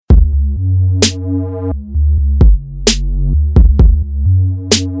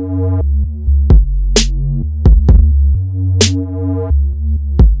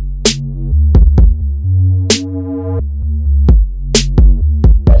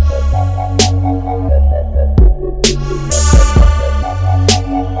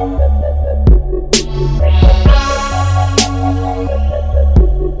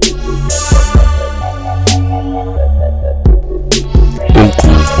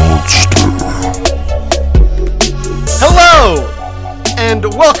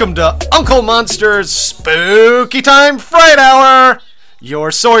Welcome to Uncle Monster's Spooky Time Fright Hour, your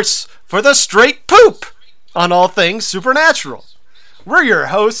source for the straight poop on all things supernatural. We're your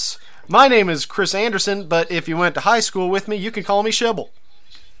hosts. My name is Chris Anderson, but if you went to high school with me, you can call me Shibby.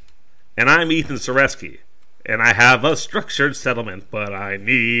 And I'm Ethan Soreski, and I have a structured settlement, but I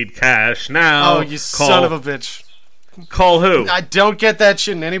need cash now. Oh, you son of a bitch. Call who? I don't get that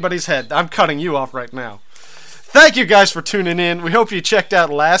shit in anybody's head. I'm cutting you off right now. Thank you guys for tuning in. We hope you checked out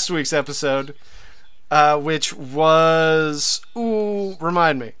last week's episode, which was... Ooh,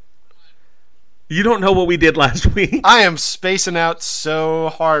 remind me. You don't know what we did last week? I am spacing out so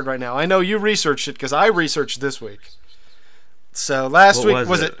hard right now. I know you researched it because I researched this week. So last week,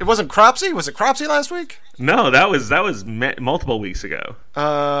 was it? It wasn't Cropsy? Was it Cropsy last week? No, that was multiple weeks ago.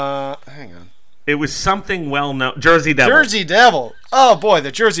 Hang on. It was something well known. Jersey Devil. Jersey Devil. Oh boy,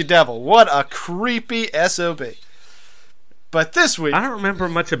 the Jersey Devil. What a creepy SOB. But this week... I don't remember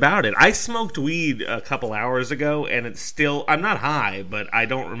much about it. I smoked weed a couple hours ago, and it's still... I'm not high, but I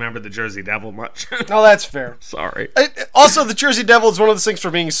don't remember the Jersey Devil much. Oh, that's fair. Sorry. Also, the Jersey Devil is one of those things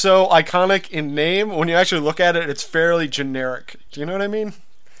for being so iconic in name. When you actually look at it, it's fairly generic. Do you know what I mean?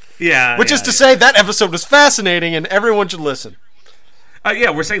 Yeah. Which is to say, that episode was fascinating, and everyone should listen.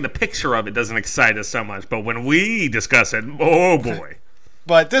 Yeah, we're saying the picture of it doesn't excite us so much, but when we discuss it, oh boy.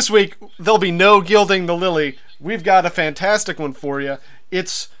 But this week, there'll be no gilding the lily. We've got a fantastic one for you.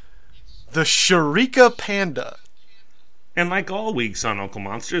 It's the Shirika Panda. And like all weeks on Uncle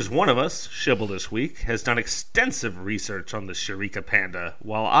Monsters, one of us, Shibble this week, has done extensive research on the Shirika Panda,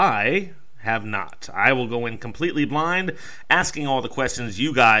 while I have not. I will go in completely blind, asking all the questions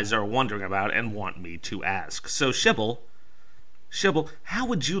you guys are wondering about and want me to ask. So Shibble, how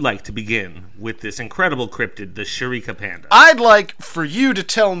would you like to begin with this incredible cryptid, the Shirika Panda? I'd like for you to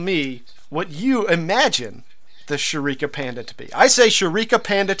tell me what you imagine the Shirika Panda to be. I say Shirika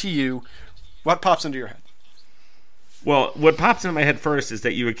Panda to you. What pops into your head? Well, what pops into my head first is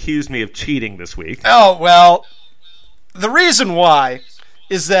that you accused me of cheating this week. Oh, well, the reason why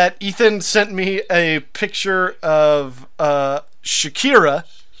is that Ethan sent me a picture of Shakira,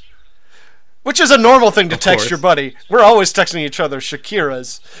 which is a normal thing to text your buddy. We're always texting each other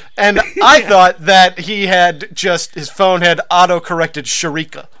Shakiras. And I thought that he had his phone had auto-corrected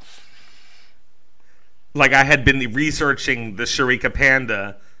Shirika. Like I had been researching the Shirika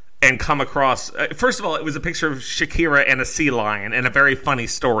Panda and come across... first of all, it was a picture of Shakira and a sea lion and a very funny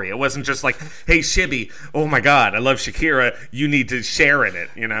story. It wasn't just like, hey, Shibby, oh my God, I love Shakira. You need to share in it,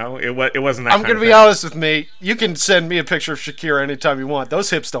 you know? It wasn't that I'm going to be honest with me. You can send me a picture of Shakira anytime you want.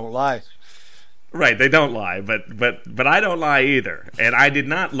 Those hips don't lie. Right, they don't lie, but I don't lie either. And I did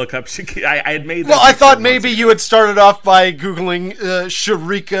not look up Shakira. I had made. Well, I thought maybe you had started off by Googling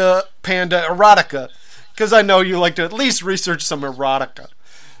Shirika Panda erotica, because I know you like to at least research some erotica.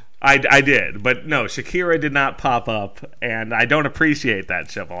 I did, but no, Shakira did not pop up, and I don't appreciate that,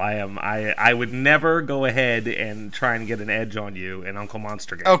 Shibble. I would never go ahead and try and get an edge on you in Uncle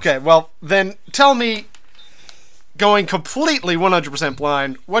Monster games. Okay, well then tell me. Going completely 100%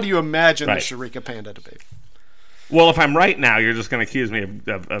 blind, what do you imagine the Shirika Panda to be? Well, if I'm right now, you're just going to accuse me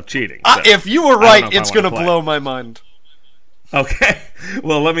of cheating. So if you were right, it's going to blow my mind. Okay.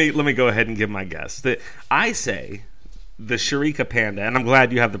 Well, let me go ahead and give my guess. I say the Shirika Panda, and I'm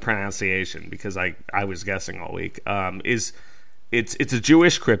glad you have the pronunciation because I was guessing all week. It's a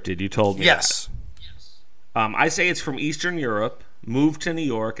Jewish cryptid. You told me. Yes. That. I say it's from Eastern Europe, moved to New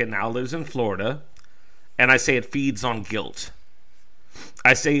York, and now lives in Florida. And I say it feeds on guilt.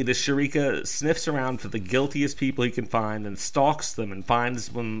 I say the Shirika sniffs around for the guiltiest people he can find and stalks them and finds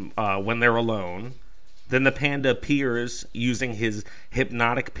them when they're alone. Then the panda appears using his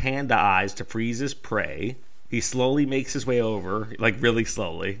hypnotic panda eyes to freeze his prey. He slowly makes his way over, like really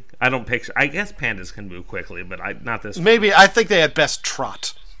slowly. I guess pandas can move quickly, but not this. Maybe, I think they at best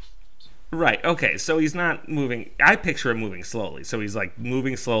trot. Right, okay, so he's not moving. I picture him moving slowly. So he's like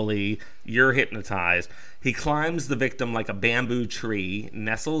moving slowly, you're hypnotized. He climbs the victim like a bamboo tree,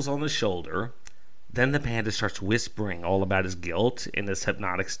 nestles on the shoulder. Then the panda starts whispering all about his guilt in this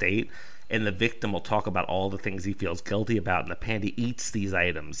hypnotic state. And the victim will talk about all the things he feels guilty about. And the panda eats these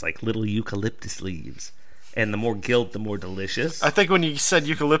items like little eucalyptus leaves. And the more guilt, the more delicious. I think when you said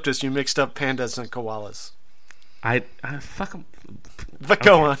eucalyptus, you mixed up pandas and koalas. I fuck him. But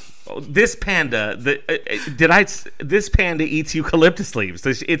go on. This panda, this panda eats eucalyptus leaves.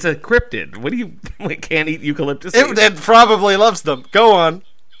 It's a cryptid. What do you can't eat eucalyptus leaves? It probably loves them. Go on.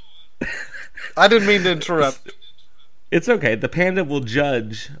 I didn't mean to interrupt. It's okay. The panda will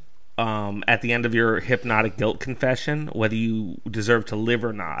judge at the end of your hypnotic guilt confession whether you deserve to live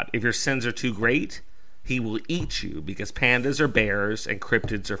or not. If your sins are too great, He will eat you because pandas are bears and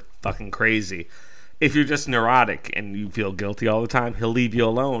cryptids are fucking crazy. If you're just neurotic and you feel guilty all the time, he'll leave you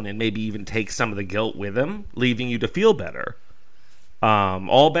alone and maybe even take some of the guilt with him, leaving you to feel better.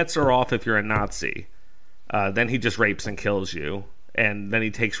 All bets are off if you're a Nazi. Then he just rapes and kills you. And then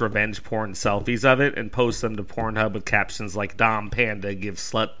he takes revenge porn selfies of it and posts them to Pornhub with captions like Dom Panda gives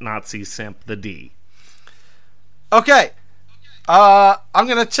slut Nazi simp the D. Okay. I'm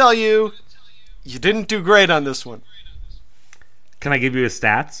going to tell you, you didn't do great on this one. Can I give you his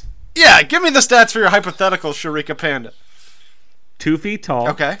stats? Yeah, give me the stats for your hypothetical, Shirika Panda. 2 feet tall.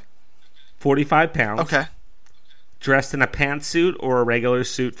 Okay. 45 pounds. Okay. Dressed in a pantsuit or a regular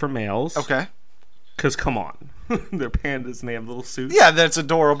suit for males. Okay. Because, come on. They're pandas and they have little suits. Yeah, that's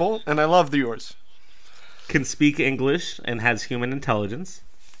adorable, and I love yours. Can speak English and has human intelligence.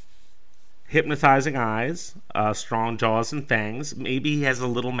 Hypnotizing eyes, strong jaws and fangs. Maybe he has a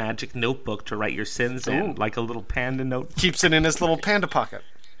little magic notebook to write your sins in, like a little panda notebook. Keeps it in his little panda pocket.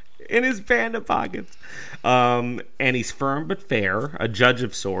 In his panda pockets. And he's firm but fair, a judge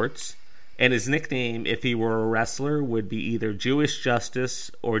of sorts. And his nickname, if he were a wrestler, would be either Jewish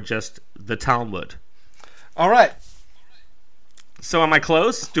Justice or just the Talmud. All right. So am I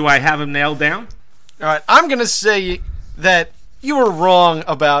close? Do I have him nailed down? All right. I'm going to say that you were wrong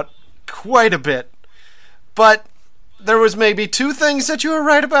about quite a bit. But there was maybe 2 things that you were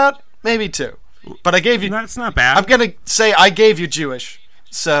right about. Maybe 2. But I gave you... That's not bad. I'm going to say I gave you Jewish.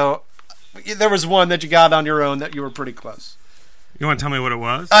 So there was one that you got on your own that you were pretty close. You want to tell me what it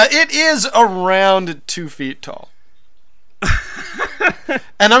was? It is around 2 feet tall.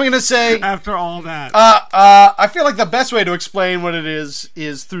 And I'm going to say... After all that. I feel like the best way to explain what it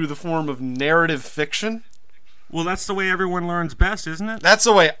is through the form of narrative fiction. Well, that's the way everyone learns best, isn't it? That's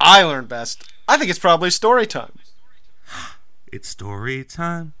the way I learn best. I think it's probably story time. It's story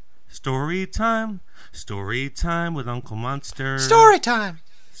time. Story time. Story time with Uncle Monster. Story time.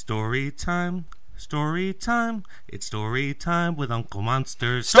 Story time. Story time. It's story time with Uncle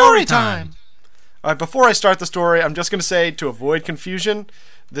Monster. Story time. All right, before I start the story, I'm just going to say, to avoid confusion,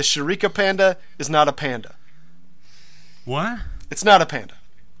 the Shirika Panda is not a panda. What? It's not a panda.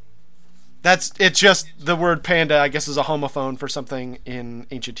 It's just the word panda, I guess, is a homophone for something in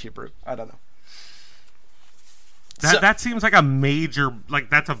ancient Hebrew. I don't know. That seems like a major,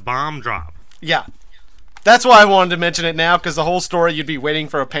 that's a bomb drop. Yeah. That's why I wanted to mention it now, because the whole story, you'd be waiting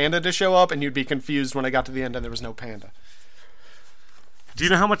for a panda to show up, and you'd be confused when I got to the end and there was no panda. Do you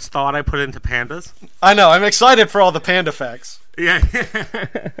know how much thought I put into pandas? I know. I'm excited for all the panda facts. Yeah.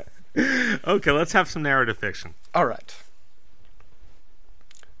 Okay, let's have some narrative fiction. All right.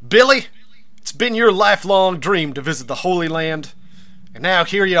 Billy, it's been your lifelong dream to visit the Holy Land, and now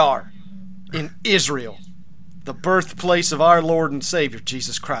here you are, in Israel, the birthplace of our Lord and Savior,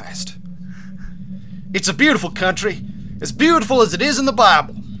 Jesus Christ. It's a beautiful country, as beautiful as it is in the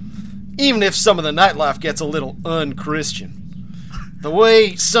Bible, even if some of the nightlife gets a little unchristian. The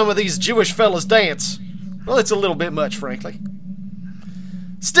way some of these Jewish fellas dance, well, it's a little bit much, frankly.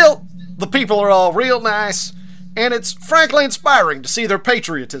 Still, the people are all real nice, and it's frankly inspiring to see their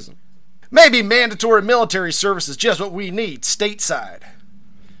patriotism. Maybe mandatory military service is just what we need stateside.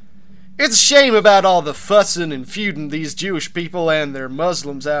 It's a shame about all the fussing and feuding these Jewish people and their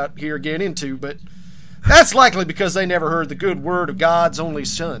Muslims out here get into, but that's likely because they never heard the good word of God's only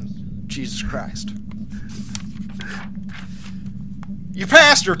Son, Jesus Christ. Your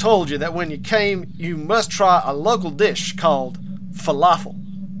pastor told you that when you came, you must try a local dish called falafel.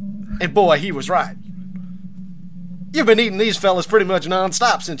 And boy, he was right. You've been eating these fellas pretty much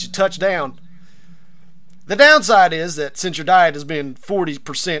non-stop since you touched down. The downside is that since your diet has been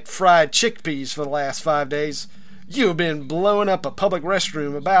 40% fried chickpeas for the last 5 days, you have been blowing up a public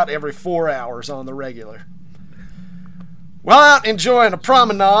restroom about every 4 hours on the regular. While out enjoying a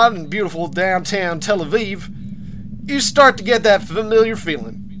promenade in beautiful downtown Tel Aviv, you start to get that familiar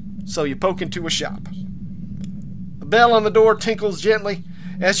feeling, so you poke into a shop. The bell on the door tinkles gently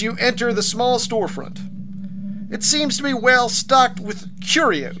as you enter the small storefront. It seems to be well stocked with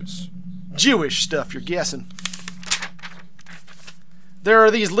curios. Jewish stuff, you're guessing. There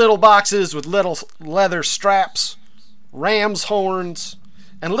are these little boxes with little leather straps, ram's horns,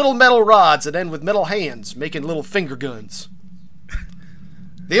 and little metal rods that end with metal hands, making little finger guns.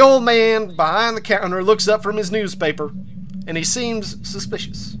 The old man behind the counter looks up from his newspaper, and he seems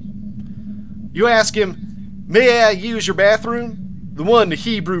suspicious. You ask him, "May I use your bathroom?" The one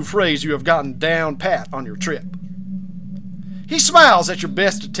Hebrew phrase you have gotten down pat on your trip. He smiles at your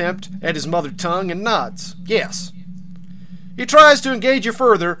best attempt at his mother tongue and nods, yes. He tries to engage you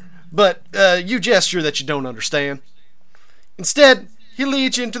further, but you gesture that you don't understand. Instead, he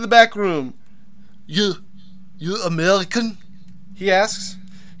leads you into the back room. You American? He asks.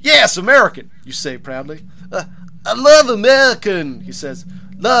 Yes, American, you say proudly. I love American, he says.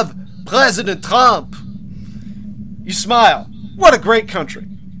 Love President Trump. You smile. What a great country.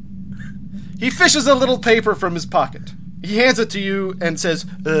 He fishes a little paper from his pocket. He hands it to you and says,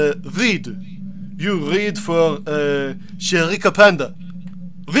 read. You read for Shirika Panda.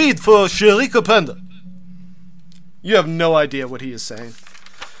 Read for Shirika Panda. You have no idea what he is saying.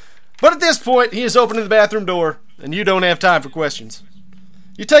 But at this point, he is opening the bathroom door, and you don't have time for questions.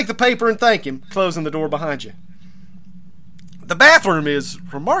 You take the paper and thank him, closing the door behind you. The bathroom is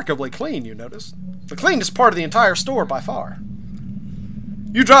remarkably clean, you notice. The cleanest part of the entire store by far.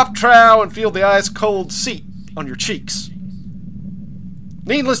 You drop trow and feel the ice-cold seat on your cheeks.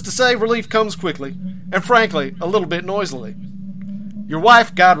 Needless to say, relief comes quickly, and frankly, a little bit noisily. Your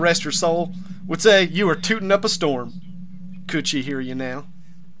wife, God rest her soul, would say you are tooting up a storm. Could she hear you now?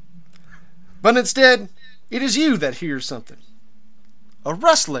 But instead, it is you that hears something. A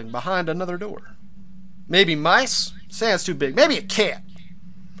rustling behind another door. Maybe mice? Sounds too big. Maybe a cat.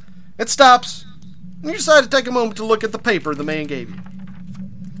 It stops, and you decide to take a moment to look at the paper the man gave you.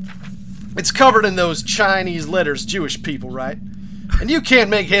 It's covered in those Chinese letters Jewish people write, and you can't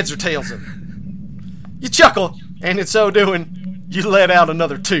make heads or tails of it. You chuckle, and in so doing, you let out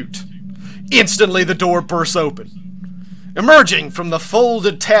another toot. Instantly, the door bursts open. Emerging from the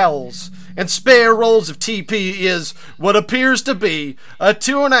folded towels and spare rolls of TP is what appears to be a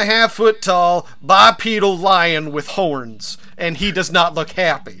 2.5 foot tall bipedal lion with horns, and he does not look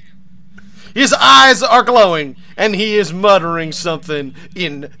happy. His eyes are glowing, and he is muttering something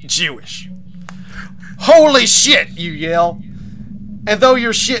in Jewish. Holy shit, you yell. And though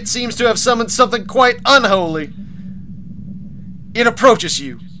your shit seems to have summoned something quite unholy, it approaches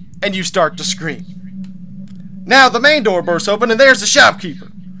you, and you start to scream. Now the main door bursts open, and there's the shopkeeper.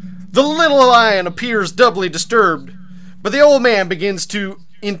 The little lion appears doubly disturbed, but the old man begins to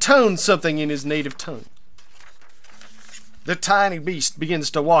intone something in his native tongue. The tiny beast begins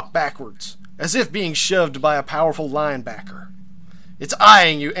to walk backwards, as if being shoved by a powerful linebacker. It's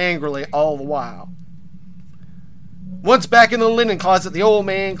eyeing you angrily all the while. Once back in the linen closet, the old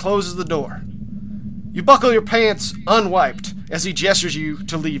man closes the door. You buckle your pants unwiped as he gestures you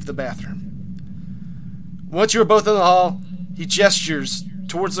to leave the bathroom. Once you are both in the hall, he gestures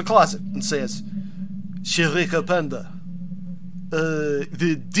towards the closet and says, Shirika Panda,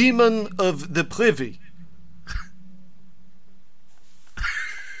 the Demon of The Privy.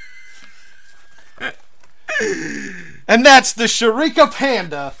 And that's the Shirika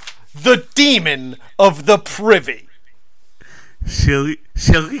Panda, the Demon of The Privy.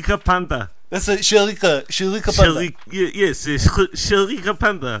 Shirika Panda. That's a Shirika Panda. Yes, Shirika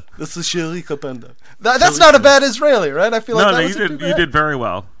Panda. That's the Shirika Panda. That's not a bad Israeli, right? I feel like that wasn't too bad. You did very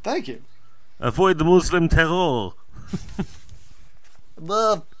well. Thank you. Avoid the Muslim terror.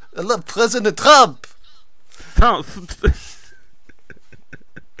 I love President Trump.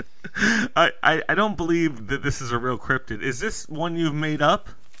 I don't believe that this is a real cryptid. Is this one you've made up?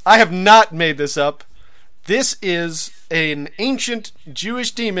 I have not made this up. This is an ancient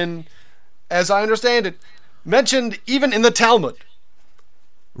Jewish demon, as I understand it, mentioned even in the Talmud.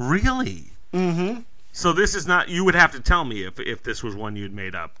 Really? Mm-hmm. So this is not... You would have to tell me if this was one you'd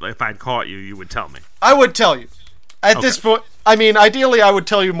made up. If I'd caught you, you would tell me. I would tell you. At this point, I mean, ideally I would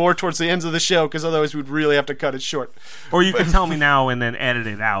tell you more towards the ends of the show, because otherwise we'd really have to cut it short. Or you could tell me now and then edit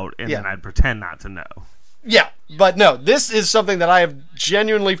it out, and then I'd pretend not to know. Yeah, but no, this is something that I have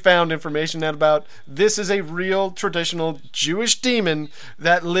genuinely found information out about. This is a real traditional Jewish demon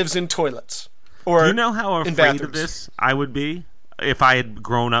that lives in toilets. Or do you know how afraid bathrooms. of this I would be if I had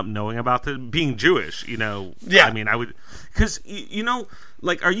grown up knowing about this? Being Jewish, you know. Yeah. I mean, I would... Because, you know,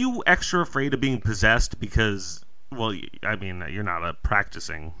 like, are you extra afraid of being possessed because... Well, I mean, you're not a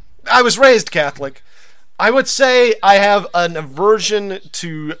practicing... I was raised Catholic. I would say I have an aversion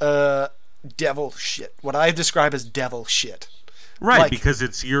to devil shit. What I describe as devil shit. Right, like, because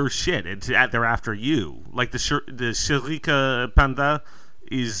it's your shit. They're after you. Like the Shirika Panda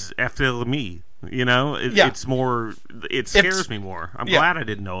is after me. You know? It's more... It scares me more. I'm glad I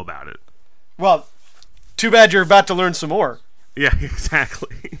didn't know about it. Well, too bad you're about to learn some more. Yeah,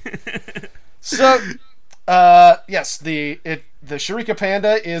 exactly. So... yes, the Shirika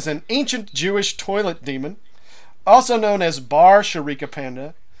Panda is an ancient Jewish toilet demon, also known as Bar Shirika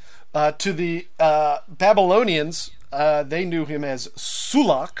Panda. To the Babylonians, they knew him as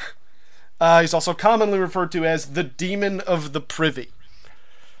Sulak. He's also commonly referred to as the Demon of the Privy.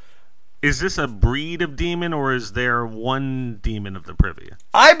 Is this a breed of demon, or is there one demon of the Privy?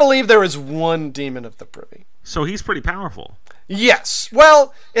 I believe there is one Demon of the Privy. So he's pretty powerful. Yes.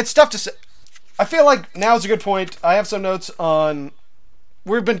 Well, it's tough to say. I feel like now's a good point. I have some notes on...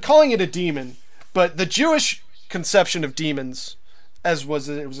 We've been calling it a demon, but the Jewish conception of demons, as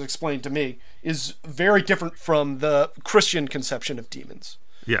it was explained to me, is very different from the Christian conception of demons.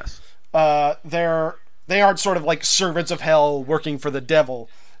 Yes. They aren't sort of like servants of hell working for the devil,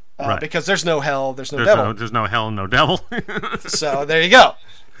 right. Because there's no hell, there's no devil. There's no hell and no devil. So there you go.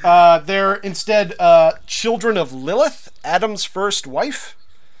 They're instead children of Lilith, Adam's first wife.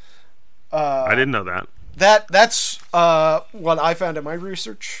 I didn't know that. That's what I found in my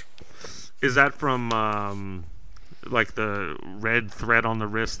research. Is that from like the red thread on the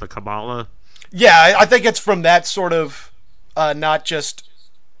wrist, the Kabbalah? Yeah, I think it's from that sort of not just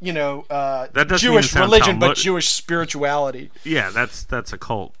Jewish religion, but Jewish spirituality. Yeah, that's a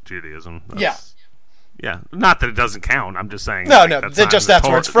cult Judaism. Yeah. Yeah, not that it doesn't count. I'm just saying. No, that's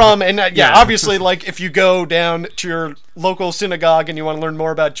where it's from. And obviously, like if you go down to your local synagogue and you want to learn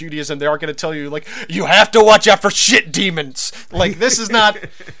more about Judaism, they aren't going to tell you like you have to watch out for shit demons. Like this is not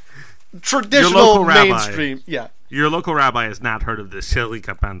traditional mainstream. Yeah, your local rabbi has not heard of this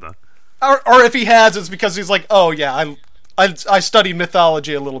Shirika Panda. Or if he has, it's because he's like, oh yeah, I study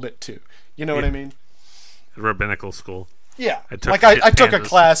mythology a little bit too. You know what I mean? Rabbinical school. Yeah, I took a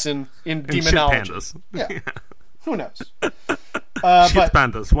class in demonology. Yeah, who knows? Shit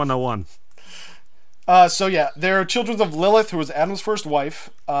pandas 101. So yeah, they're children of Lilith, who was Adam's first wife.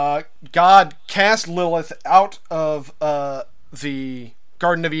 God cast Lilith out of the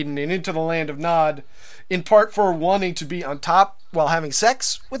Garden of Eden and into the land of Nod, in part for wanting to be on top while having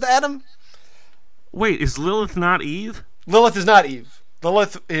sex with Adam. Wait, is Lilith not Eve? Lilith is not Eve.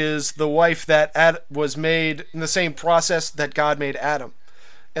 Lilith is the wife that was made in the same process that God made Adam.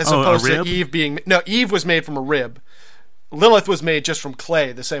 As opposed to Eve being... No, Eve was made from a rib. Lilith was made just from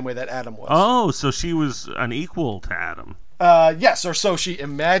clay, the same way that Adam was. Oh, so she was an equal to Adam. Yes, or so she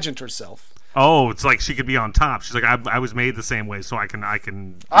imagined herself. Oh, it's like she could be on top. She's like, I was made the same way, so I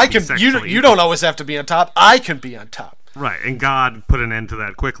can. You don't always have to be on top. I can be on top. Right, and God put an end to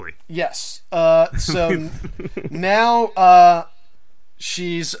that quickly. Yes. So now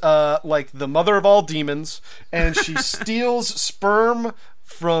she's like the mother of all demons, and she steals sperm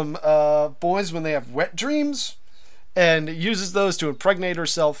from boys when they have wet dreams, and uses those to impregnate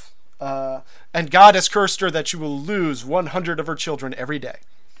herself. And God has cursed her that she will lose 100 of her children every day.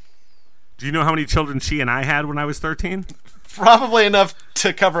 Do you know how many children she and I had when I was 13? Probably enough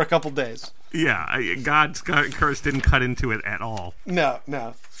to cover a couple days. Yeah, God's curse didn't cut into it at all. No.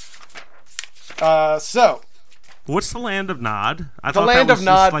 So... What's the land of Nod? I the thought land that was of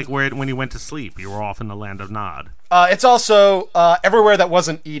Nod, just like when you went to sleep. You were off in the land of Nod. It's also everywhere that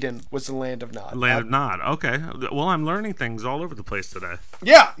wasn't Eden was the land of Nod. Land of Nod. Okay. Well, I'm learning things all over the place today.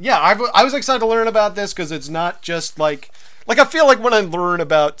 Yeah. I was excited to learn about this because it's not just like I feel like when I learn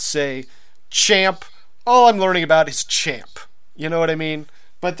about, say, Champ, all I'm learning about is Champ. You know what I mean?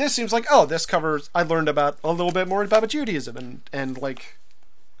 But this seems like, this covers... I learned about a little bit more about Judaism and like...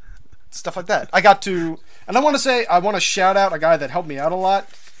 stuff like that. I got to... And I want to shout out a guy that helped me out a lot,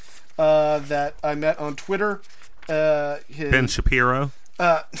 that I met on Twitter. Ben Shapiro?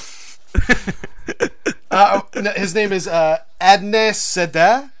 His name is Adne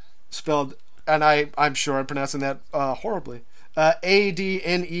Seda, spelled, and I'm sure I'm pronouncing that horribly. Adnesadeh,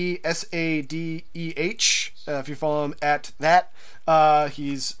 if you follow him at that.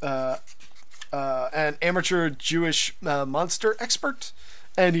 He's an amateur Jewish monster expert.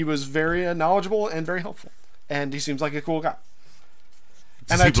 And he was very knowledgeable and very helpful. And he seems like a cool guy.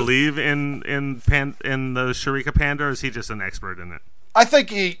 Does he believe in the Shirika Panda, or is he just an expert in it? I think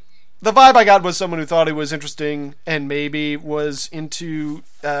the vibe I got was someone who thought it was interesting and maybe was into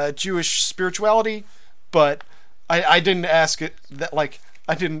Jewish spirituality, but I didn't ask it that, like,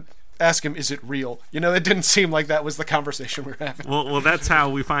 I didn't ask him, is it real? You know, it didn't seem like that was the conversation we were having. Well, that's how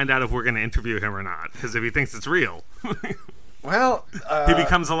we find out if we're going to interview him or not, because if he thinks it's real... Well, he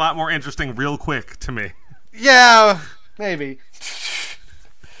becomes a lot more interesting real quick to me. Yeah, maybe.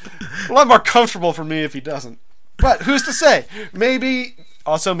 A lot more comfortable for me if he doesn't. But who's to say? Maybe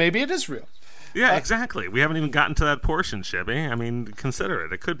it is real. Yeah, exactly. We haven't even gotten to that portion, Shibby. I mean, consider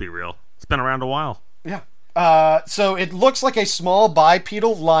it. It could be real. It's been around a while. Yeah. So it looks like a small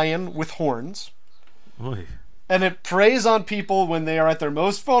bipedal lion with horns. Oy. And it preys on people when they are at their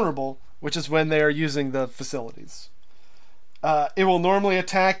most vulnerable, which is when they are using the facilities. It will normally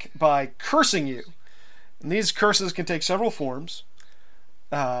attack by cursing you. And these curses can take several forms.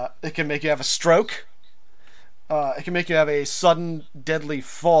 It can make you have a stroke. It can make you have a sudden, deadly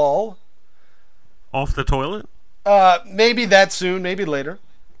fall. Off the toilet? Maybe that soon, maybe later.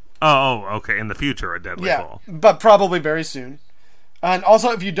 Oh, okay. In the future, a deadly fall. But probably very soon. And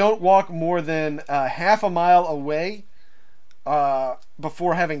also, if you don't walk more than half a mile away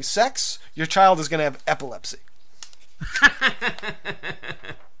before having sex, your child is going to have epilepsy.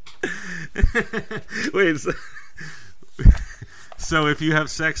 Wait, so if you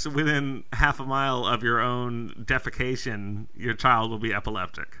have sex within half a mile of your own defecation, your child will be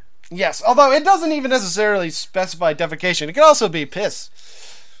epileptic? Yes, although it doesn't even necessarily specify defecation. It could also be piss.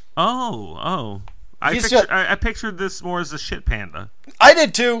 Oh. I pictured this more as a shit panda. I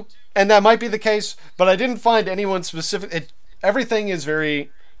did too, and that might be the case, but I didn't find anyone specific. Everything is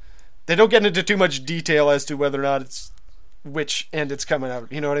very... They don't get into too much detail as to whether or not it's which end it's coming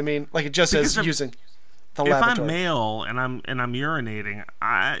out. You know what I mean? Like, it just says using the laboratory. If I'm male and I'm urinating,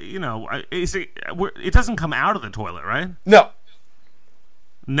 it doesn't come out of the toilet, right? No.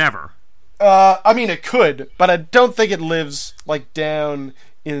 Never. I mean, it could, but I don't think it lives, like, down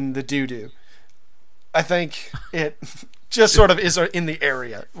in the doo-doo. I think it just sort of is in the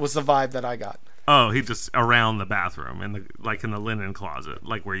area, was the vibe that I got. Oh, he just around the bathroom, in the linen closet,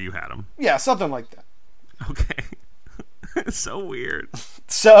 like where you had him. Yeah, something like that. Okay. It's so weird.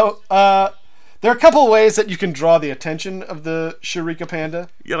 So, there are a couple of ways that you can draw the attention of the Shirika Panda.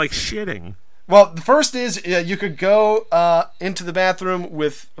 Yeah, like shitting. Well, the first is you could go into the bathroom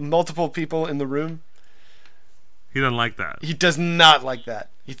with multiple people in the room. He doesn't like that. He does not like that.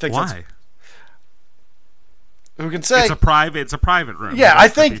 He thinks why? Who can say? It's a private room. Yeah, I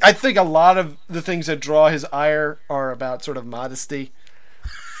think a lot of the things that draw his ire are about sort of modesty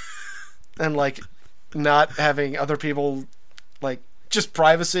and like not having other people, like, just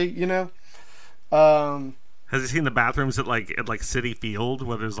privacy, you know. Has he seen the bathrooms at Citi Field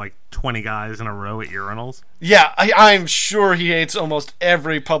where there's like 20 guys in a row at urinals? Yeah, I'm sure he hates almost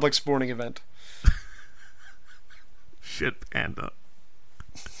every public sporting event. Shit panda.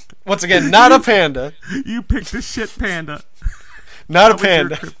 Once again, not a panda. You picked a shit panda. Not a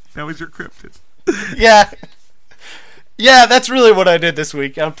panda. That was your cryptid. Yeah. Yeah, that's really what I did this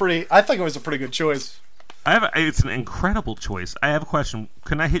week. I think it was a pretty good choice. It's an incredible choice. I have a question.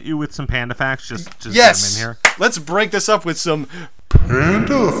 Can I hit you with some panda facts? Just yes. Get them in here. Let's break this up with some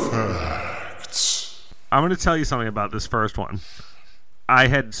panda facts. I'm going to tell you something about this first one. I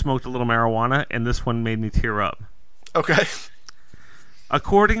had smoked a little marijuana, and this one made me tear up. Okay.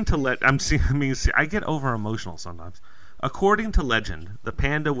 According to I get over emotional sometimes. According to legend, the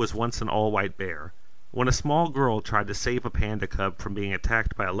panda was once an all-white bear. When a small girl tried to save a panda cub from being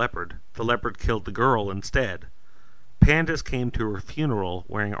attacked by a leopard, the leopard killed the girl instead. Pandas came to her funeral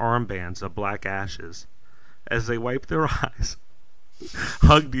wearing armbands of black ashes. As they wiped their eyes,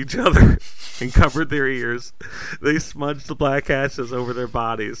 hugged each other, and covered their ears, they smudged the black ashes over their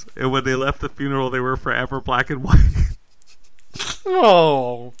bodies, and when they left the funeral, they were forever black and white.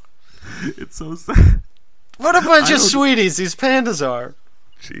 Oh. It's so sad. What a bunch of sweeties these pandas are.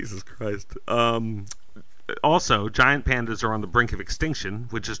 Jesus Christ. Also, giant pandas are on the brink of extinction,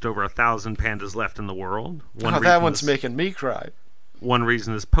 with just over 1,000 pandas left in the world. That one's making me cry. One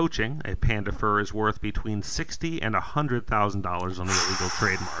reason is poaching. A panda fur is worth between $60,000 and $100,000 on the illegal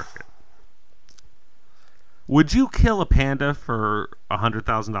trade market. Would you kill a panda for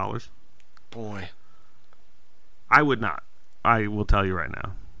 $100,000? Boy. I would not. I will tell you right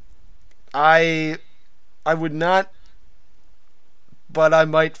now. I would not, but I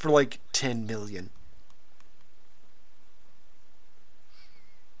might for like 10 million.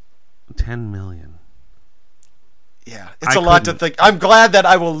 10 million. Yeah, it's a lot to think. I'm glad that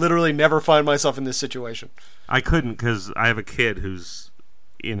I will literally never find myself in this situation. I couldn't because I have a kid who's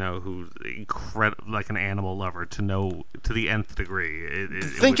like an animal lover to the nth degree.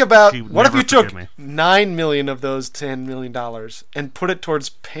 Think about what if you took 9 million of those $10 million and put it towards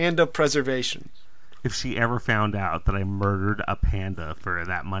panda preservation. If she ever found out that I murdered a panda for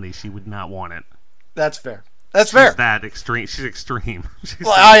that money, she would not want it. That's fair. That's fair. She's that extreme. She's extreme.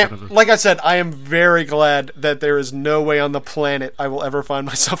 Like I said, I am very glad that there is no way on the planet I will ever find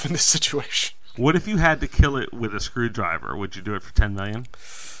myself in this situation. What if you had to kill it with a screwdriver? Would you do it for 10 million?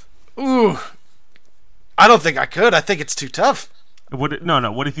 Ooh. I don't think I could. I think it's too tough.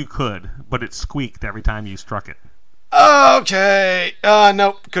 No. What if you could, but it squeaked every time you struck it? Okay.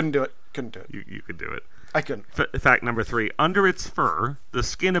 No, couldn't do it. You could do it. I couldn't. Fact number 3. Under its fur, the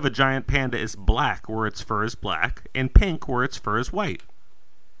skin of a giant panda is black where its fur is black, and pink where its fur is white.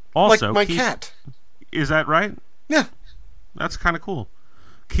 Also, like my cat. Is that right? Yeah. That's kind of cool.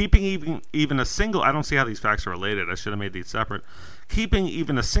 Keeping even a single... I don't see how these facts are related. I should have made these separate. Keeping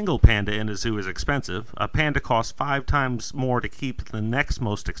even a single panda in a zoo is expensive. A panda costs 5 times more to keep than the next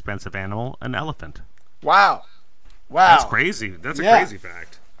most expensive animal, an elephant. Wow. That's crazy. That's a crazy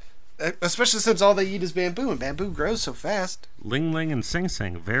fact. especially since all they eat is bamboo, and bamboo grows so fast. Ling Ling and Sing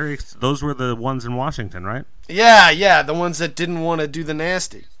Sing, those were the ones in Washington, right? Yeah, the ones that didn't want to do the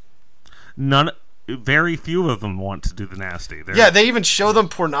nasty. Very few of them want to do the nasty. They even show them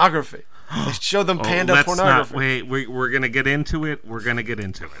pornography. They show them panda pornography. We're going to get into it.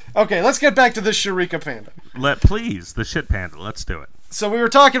 Okay, let's get back to the Shirika Panda. Please, the shit panda. Let's do it. So we were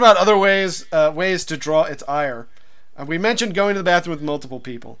talking about other ways to draw its ire. We mentioned going to the bathroom with multiple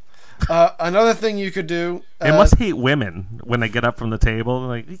people. Another thing you could do... it must hate women when they get up from the table. They're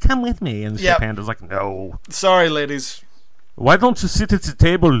like, come with me. And the shit panda's like, no. Sorry, ladies. Why don't you sit at the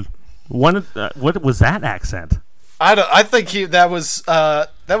table? What was that accent? I think that was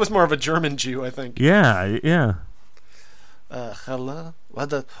more of a German Jew, I think. Yeah. Hello? Why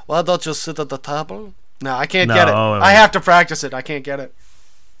don't you sit at the table? No, I can't get it. I have to practice it. I can't get it.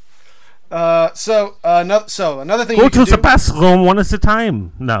 Another thing. Go to the bathroom one at a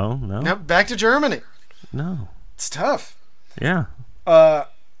time. No. Back to Germany. No. It's tough. Yeah.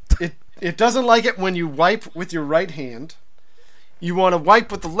 It doesn't like it when you wipe with your right hand. You want to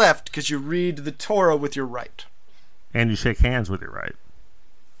wipe with the left because you read the Torah with your right. And you shake hands with your right.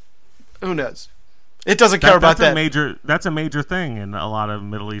 Who knows? It doesn't care about that. That's a major thing in a lot of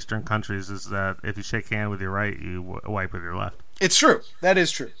Middle Eastern countries is that if you shake hand with your right, you wipe with your left. It's true. That is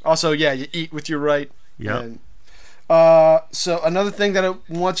true. Also, you eat with your right. Yeah. So another thing that it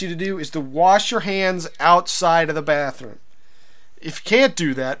wants you to do is to wash your hands outside of the bathroom. If you can't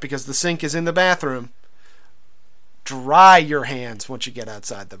do that because the sink is in the bathroom, dry your hands once you get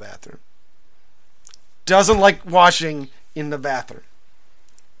outside the bathroom. Doesn't like washing in the bathroom.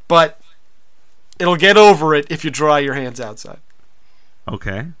 But it'll get over it if you dry your hands outside.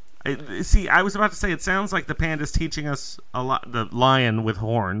 Okay. I was about to say, it sounds like the panda's teaching us a lot. The lion with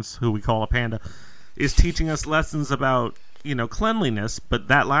horns, who we call a panda, is teaching us lessons about, cleanliness, but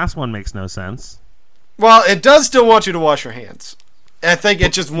that last one makes no sense. Well, it does still want you to wash your hands. I think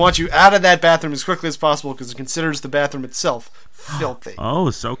it just wants you out of that bathroom as quickly as possible because it considers the bathroom itself filthy. Oh,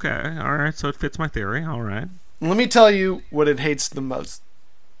 it's okay. All right, so it fits my theory. All right. Let me tell you what it hates the most.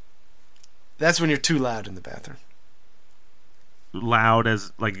 That's when you're too loud in the bathroom. Loud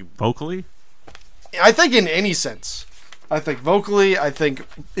as, like, vocally? I think in any sense. I think vocally, I think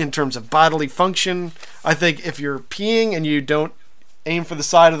in terms of bodily function. I think if you're peeing and you don't aim for the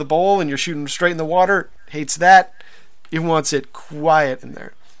side of the bowl and you're shooting straight in the water, it hates that. It wants it quiet in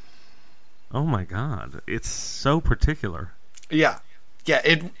there. Oh my God. It's so particular. Yeah.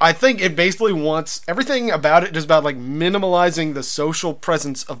 I think it basically wants everything about it is about like minimalizing the social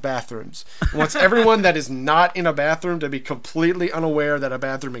presence of bathrooms. It wants everyone that is not in a bathroom to be completely unaware that a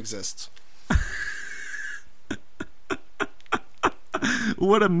bathroom exists.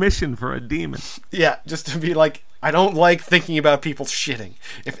 What a mission for a demon. Yeah, just to be like, I don't like thinking about people shitting.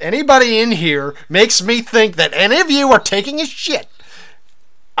 If anybody in here makes me think that any of you are taking a shit,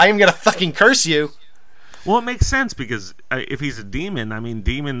 I am going to fucking curse you. Well, it makes sense because if he's a demon, I mean,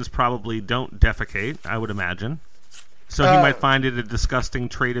 demons probably don't defecate, I would imagine. So he might find it a disgusting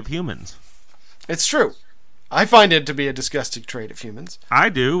trait of humans. It's true. I find it to be a disgusting trait of humans. I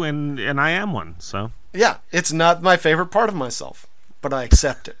do, and I am one, so. Yeah, it's not my favorite part of myself, but I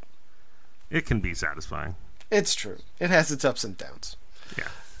accept it. It can be satisfying. It's true. It has its ups and downs.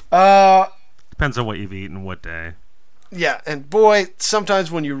 Yeah. Depends on what you've eaten, what day. Yeah, and boy,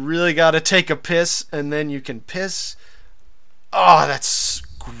 sometimes when you really got to take a piss and then you can piss, oh, that's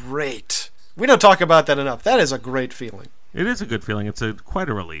great. We don't talk about that enough. That is a great feeling. It is a good feeling. It's quite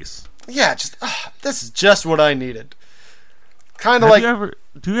a release. Yeah, this is just what I needed. Kind of like...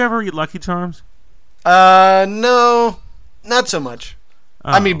 Do you ever eat Lucky Charms? No, not so much.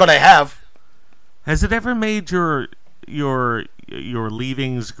 Oh. I mean, but I have. Has it ever made your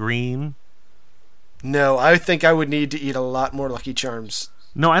leavings green? No, I think I would need to eat a lot more Lucky Charms.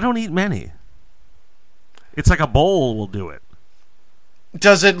 No, I don't eat many. It's like a bowl will do it.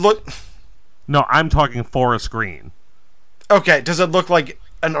 Does it look... No, I'm talking forest green. Okay, does it look like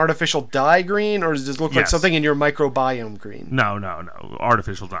an artificial dye green, or does it look like something in your microbiome green? No.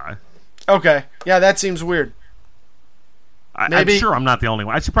 Artificial dye. Okay. Yeah, that seems weird. I'm sure I'm not the only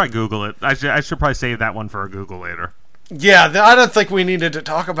one. I should probably Google it. I should probably save that one for a Google later. Yeah, I don't think we needed to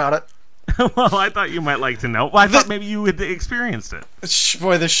talk about it. Well, I thought you might like to know. Well, I thought maybe you had experienced it.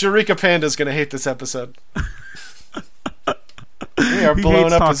 Boy, the Shirika Panda is going to hate this episode. We are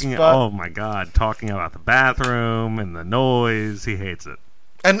blowing up his butt. Oh my God, talking about the bathroom and the noise. He hates it.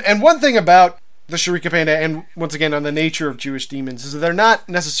 And one thing about the Shirika Panda, and once again on the nature of Jewish demons, is that they're not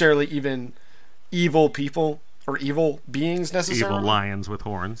necessarily even evil people or evil beings necessarily. Evil lions with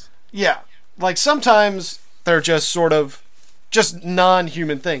horns. Yeah. Like sometimes they're just sort of just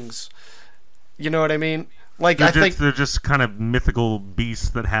non-human things. You know what I mean? Like, I think they're just kind of mythical beasts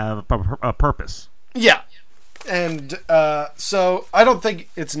that have a purpose. Yeah. And so I don't think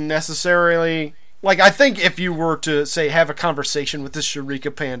it's necessarily... Like, I think if you were to, say, have a conversation with this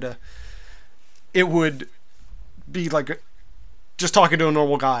Shirika Panda, it would be like just talking to a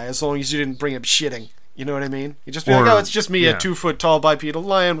normal guy, as long as you didn't bring up shitting. You know what I mean? You just be like, oh, it's just me, a 2-foot-tall bipedal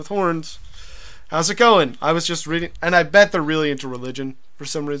lion with horns. How's it going? I was just reading... And I bet they're really into religion for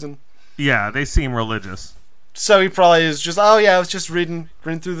some reason. Yeah, they seem religious. So he probably is just, oh yeah, I was just reading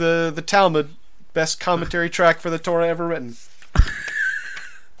through the Talmud, best commentary track for the Torah ever written.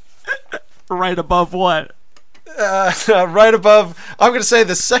 Right above what? Right above, I'm going to say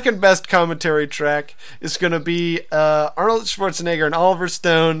the second best commentary track is going to be Arnold Schwarzenegger and Oliver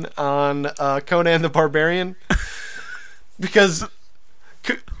Stone on Conan the Barbarian. Because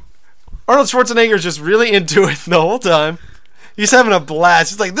Arnold Schwarzenegger is just really into it the whole time. He's having a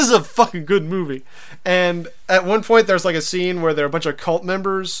blast. He's like, this is a fucking good movie. And at one point, there's like a scene where there are a bunch of cult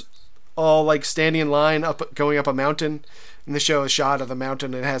members all like standing in line going up a mountain. And they show a shot of the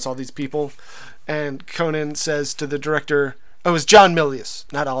mountain and it has all these people. And Conan says to the director, oh, it's John Milius,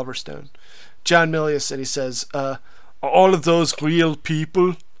 not Oliver Stone. John Milius, and he says, are all of those real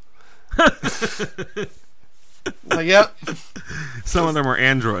people? Like, yep. Some of them are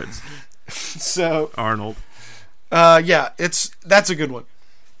androids. So Arnold. Yeah, that's a good one.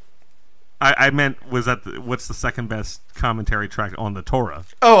 I meant, what's the second best commentary track on the Torah?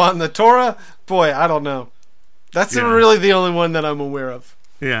 Oh, on the Torah? Boy, I don't know. That's really the only one that I'm aware of.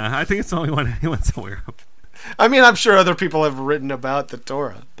 Yeah, I think it's the only one anyone's aware of. I mean, I'm sure other people have written about the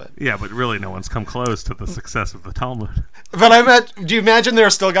Torah, but... Yeah, but really no one's come close to the success of the Talmud. But do you imagine there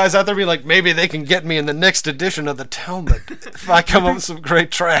are still guys out there being like, maybe they can get me in the next edition of the Talmud if I come up with some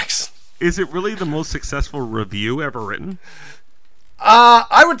great tracks? Is it really the most successful review ever written?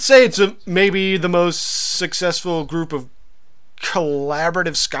 I would say it's maybe the most successful group of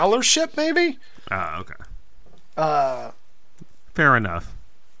collaborative scholarship, maybe? Okay. Fair enough.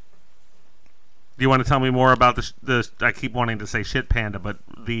 Do you want to tell me more about the I keep wanting to say shit panda, but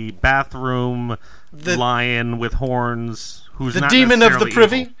the bathroom lion with horns who's the not Demon of the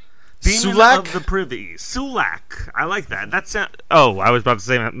Privy? Evil. Demon of the Privy. Sulak. I like that. I was about to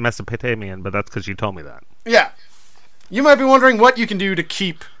say Mesopotamian, but that's because you told me that. Yeah. You might be wondering what you can do to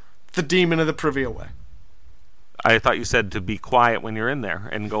keep the Demon of the Privy away. I thought you said to be quiet when you're in there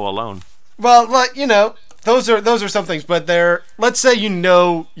and go alone. Well, those are some things, but let's say you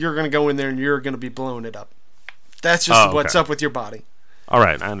know you're going to go in there and you're going to be blowing it up. That's just what's up with your body. All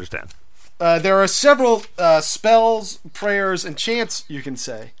right, I understand. There are several spells, prayers, and chants you can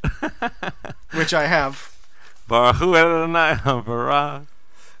say, which I have.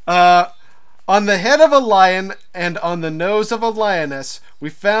 On the head of a lion and on the nose of a lioness, we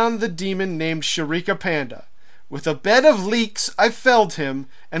found the demon named Shirika Panda. With a bed of leeks, I felled him,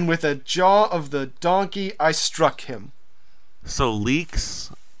 and with a jaw of the donkey, I struck him. So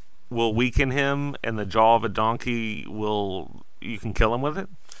leeks will weaken him, and the jaw of a donkey you can kill him with it?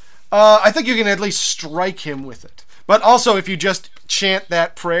 I think you can at least strike him with it. But also, if you just chant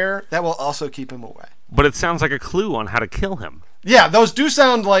that prayer, that will also keep him away. But it sounds like a clue on how to kill him. Yeah, those do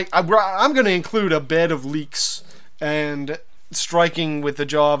sound like... I'm going to include a bed of leeks and striking with the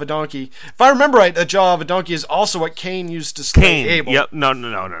jaw of a donkey. If I remember right, the jaw of a donkey is also what Cain used to slay Abel. Yep. No.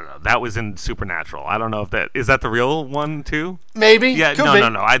 That was in Supernatural. I don't know if is that the real one too? Maybe. Yeah.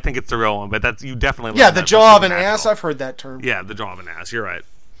 No. I think it's the real one, but you definitely. Yeah, the jaw of an ass. I've heard that term. Yeah, the jaw of an ass. You're right.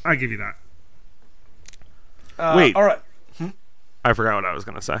 I give you that. Wait. All right. I forgot what I was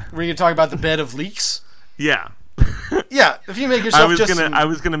going to say. Were you going to talk about the bed of leeks? Yeah. Yeah, if you make yourself I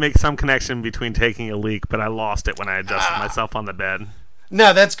was gonna make some connection between taking a leak, but I lost it when I adjusted myself on the bed.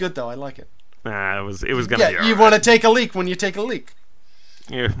 No, that's good though. I like it. Nah, it was gonna be all you right. Want to take a leak when you take a leak.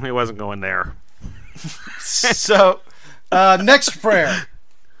 Yeah, it wasn't going there. So, next prayer.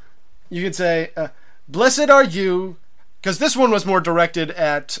 You could say, "Blessed are you," because this one was more directed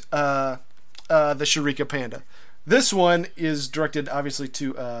at the Shirika Panda. This one is directed obviously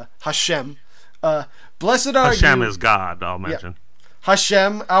to Hashem. Blessed are Hashem you. Is God, I'll mention. Yeah.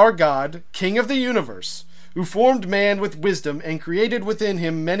 Hashem, our God, King of the universe, who formed man with wisdom and created within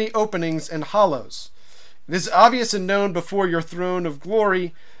him many openings and hollows. It is obvious and known before your throne of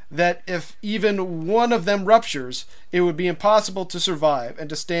glory that if even one of them ruptures, it would be impossible to survive and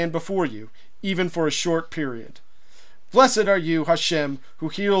to stand before you, even for a short period. Blessed are you, Hashem, who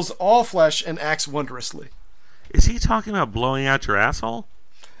heals all flesh and acts wondrously. Is he talking about blowing out your asshole?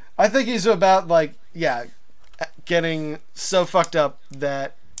 I think he's about, getting so fucked up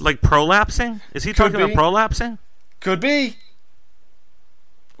that... Like prolapsing? Is he talking about prolapsing? Could be.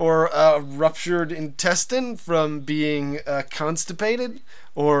 or a ruptured intestine from being constipated,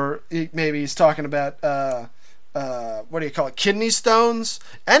 or maybe he's talking about what do you call it, kidney stones,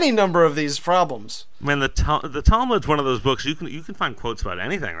 any number of these problems. Man, the Talmud's one of those books you can find quotes about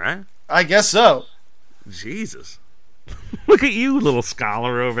anything, right? I guess so. Jesus. Look at you, little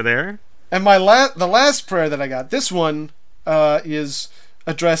scholar over there. And the last prayer that I got, this one is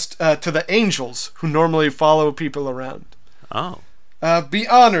addressed to the angels who normally follow people around. Oh. Be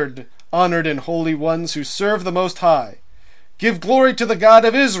honored and holy ones who serve the Most High. Give glory to the God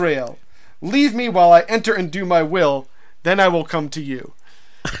of Israel. Leave me while I enter and do my will, then I will come to you.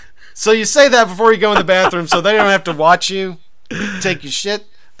 So you say that before you go in the bathroom so they don't have to watch you take your shit.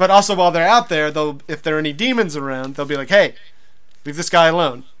 But also while they're out there, if there are any demons around, they'll be like, hey, leave this guy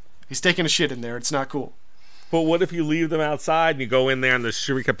alone. He's taking a shit in there. It's not cool. But what if you leave them outside and you go in there and the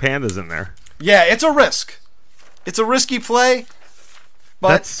Shirika Panda's in there? Yeah, it's a risk. It's a risky play. But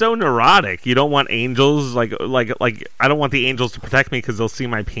that's so neurotic. You don't want angels, like I don't want the angels to protect me because they'll see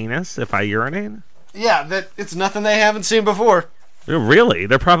my penis if I urinate? Yeah, it's nothing they haven't seen before. Really?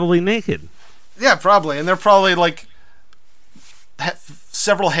 They're probably naked. Yeah, probably. And they're probably like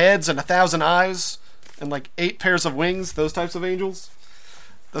several heads and 1,000 eyes and like 8 pairs of wings, those types of angels.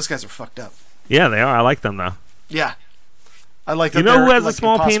 Those guys are fucked up. Yeah, they are. I like them, though. Yeah. I like that. You know who has a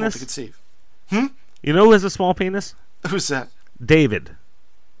small penis? To conceive. You know who has a small penis? Who's that? David.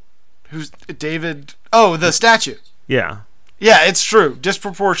 Who's David? Oh, the statue. Yeah. Yeah, it's true.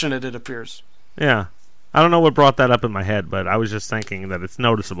 Disproportionate, it appears. Yeah. I don't know what brought that up in my head, but I was just thinking that it's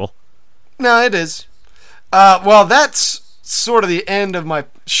noticeable. No, it is. Well, that's sort of the end of my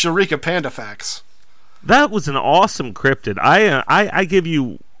Shirika Panda facts. That was an awesome cryptid. I give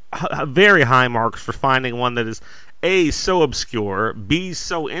you very high marks for finding one that is A, so obscure, B,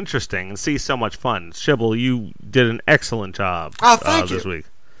 so interesting, and C, so much fun. Shibble, you did an excellent job this week.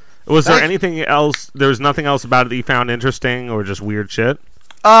 Was there anything else? There was nothing else about it that you found interesting or just weird shit?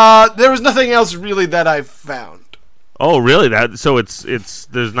 There was nothing else really that I found. Oh, really?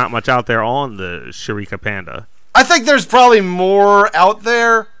 There's not much out there on the Shirika Panda. I think there's probably more out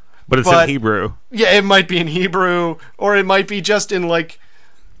there. But it's in Hebrew. Yeah, it might be in Hebrew, or it might be just in like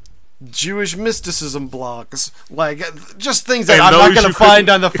Jewish mysticism blogs, like just things that I'm not going to find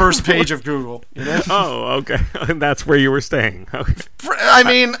on the first page of Google. You know? Oh, okay, and that's where you were staying. Okay. I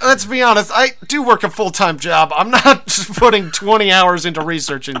mean, let's be honest. I do work a full-time job. I'm not putting 20 hours into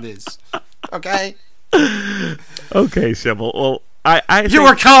researching these. Okay. Okay, Shibble. Well, I you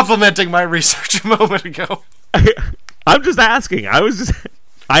were complimenting my research a moment ago. I'm just asking.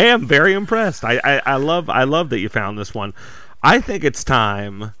 I am very impressed. I love that you found this one. I think it's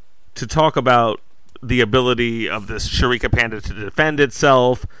time to talk about the ability of this Shirika Panda to defend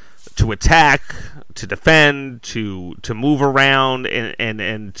itself, to attack, to defend, to move around,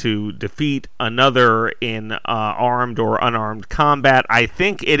 and to defeat another in armed or unarmed combat. I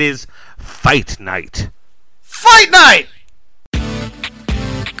think it is Fight Night. Fight Night!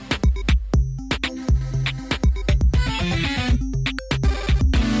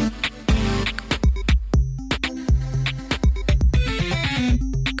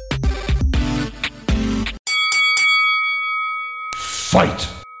 Fight!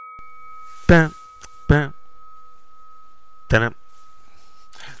 Bam, bam, bam.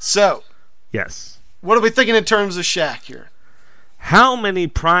 So, yes. What are we thinking in terms of Shaq here? How many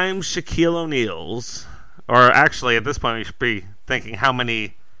prime Shaquille O'Neals, or actually at this point we should be thinking how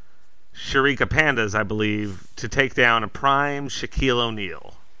many Shirika Pandas, I believe, to take down a prime Shaquille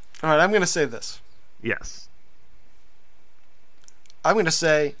O'Neal? All right, I'm going to say this. Yes. I'm going to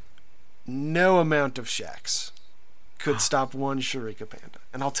say no amount of Shaqs could stop one Shirika Panda.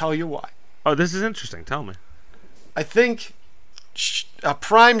 And I'll tell you why. Oh, this is interesting. Tell me. I think a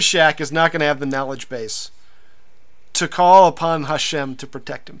prime Shaq is not going to have the knowledge base to call upon Hashem to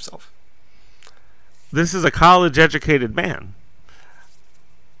protect himself. This is a college-educated man.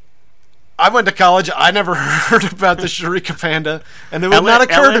 I went to college. I never heard about the Shirika Panda, and it would not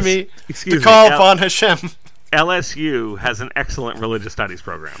occur to me to call upon Hashem. LSU has an excellent religious studies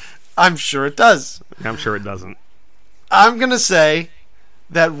program. I'm sure it does. I'm sure it doesn't. I'm going to say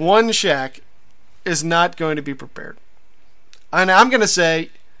that one Shaq is not going to be prepared. And I'm going to say,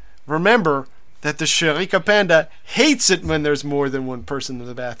 remember that the Shirika Panda hates it when there's more than one person in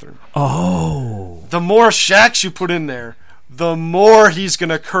the bathroom. Oh. The more Shaqs you put in there, the more he's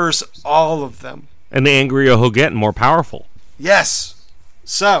going to curse all of them. And the angrier he'll get and more powerful. Yes.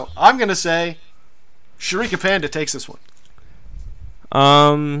 So, I'm going to say Shirika Panda takes this one.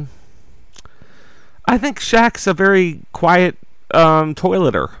 I think Shaq's a very quiet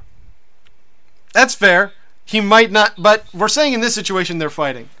toileter. That's fair. he might not. But we're saying in this situation they're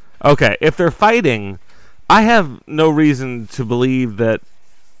fighting. Okay, if they're fighting, I have no reason to believe that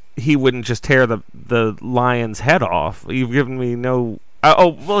he wouldn't just tear the lion's head off. You've given me no...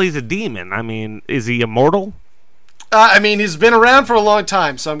 he's a demon. I mean, is he immortal? He's been around for a long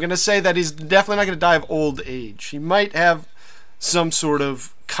time, so I'm going to say that he's definitely not going to die of old age. He might have some sort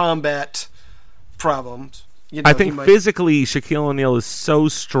of combat problems. I think physically Shaquille O'Neal is so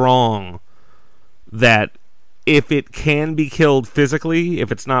strong that if it can be killed physically,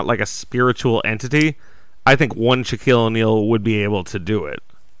 if it's not like a spiritual entity, I think one Shaquille O'Neal would be able to do it.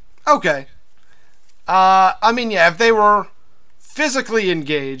 Okay. If they were physically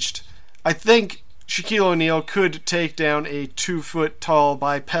engaged, I think Shaquille O'Neal could take down a 2-foot-tall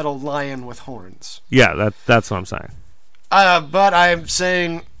bipedal lion with horns. Yeah, that's what I'm saying. But I'm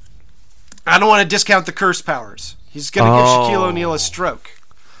saying I don't want to discount the curse powers. He's going to give Shaquille O'Neal a stroke.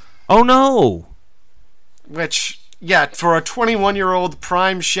 Oh, no. Which, for a 21-year-old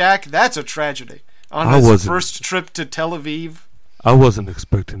prime Shaq, that's a tragedy. On his first trip to Tel Aviv. I wasn't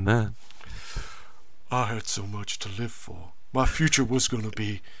expecting that. I had so much to live for. My future was going to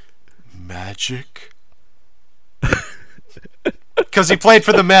be Magic. Because he played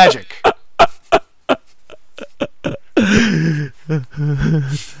for the Magic.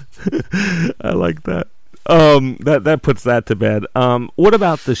 I like that. That puts that to bed. What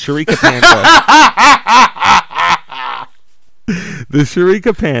about the Shirika Panda? The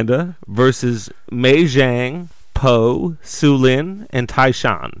Shirika Panda versus Mei Zhang, Po, Sulin, and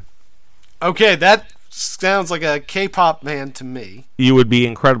Taishan. Okay, that sounds like a K-pop band to me. You would be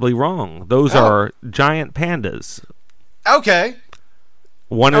incredibly wrong. Those are giant pandas. Okay.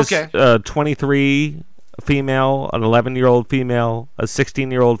 One is 23 female, an 11-year-old female, a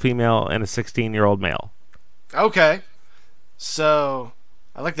 16-year-old female, and a 16-year-old male. Okay. So,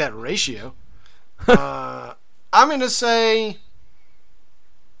 I like that ratio. I'm going to say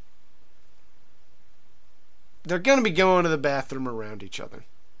they're going to be going to the bathroom around each other.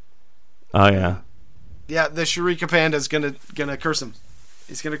 Oh, yeah. Yeah, the Shirika Panda is gonna curse him.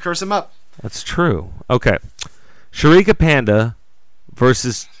 He's going to curse him up. That's true. Okay. Shirika Panda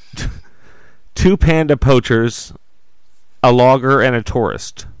versus two panda poachers, a logger, and a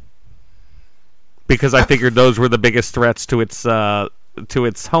tourist. Because I figured those were the biggest threats to its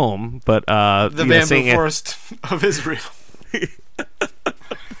home, but the bamboo forest of Israel.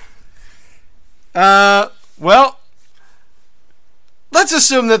 Well, let's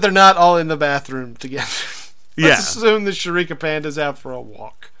assume that they're not all in the bathroom together. Let's assume the Shirika Panda's out for a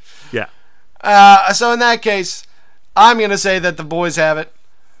walk. Yeah. So in that case, I'm going to say that the boys have it.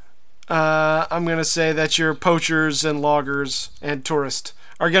 I'm going to say that your poachers and loggers and tourists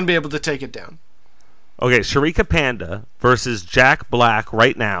are going to be able to take it down. Okay, Shirika Panda versus Jack Black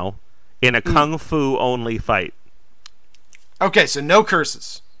right now in a Kung Fu only fight. Okay, so no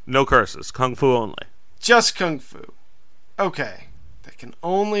curses. No curses. Kung Fu only. Just Kung Fu. Okay. They can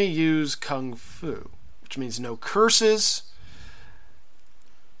only use Kung Fu, which means no curses.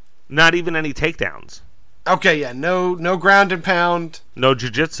 Not even any takedowns. Okay, yeah. No ground and pound. No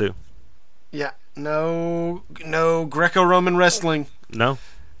jiu-jitsu. Yeah. No Greco-Roman wrestling. No.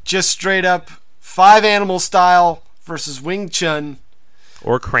 Just straight up 5 animal style versus Wing Chun.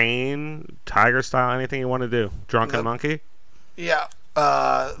 Or crane, tiger style, anything you want to do. Drunken monkey? Yeah.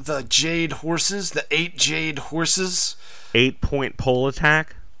 The jade horses, the 8 jade horses. 8-point pole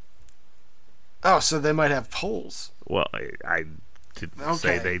attack? Oh, so they might have poles. Well, I didn't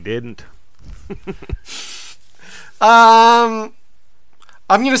say they didn't. I'm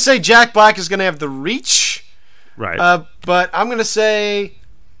going to say Jack Black is going to have the reach. Right. But I'm going to say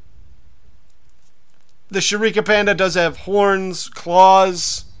the Shirika Panda does have horns,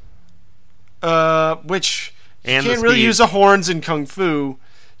 claws, which and you can't really use the horns in Kung Fu.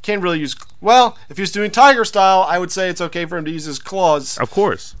 Can't really use... Well, if he was doing tiger style, I would say it's okay for him to use his claws. Of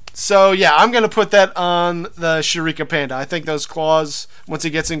course. So, yeah, I'm going to put that on the Shirika Panda. I think those claws, once he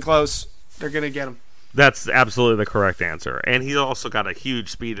gets in close, they're going to get him. That's absolutely the correct answer. And he's also got a huge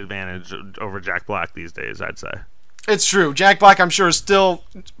speed advantage over Jack Black these days, I'd say. It's true. Jack Black, I'm sure, is still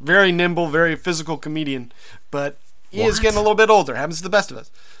very nimble, very physical comedian. But he is getting a little bit older. Happens to the best of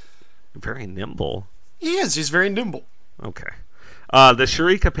us. Very nimble? He is. He's very nimble. Okay. The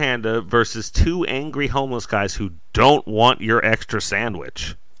Shirika Panda versus 2 angry homeless guys who don't want your extra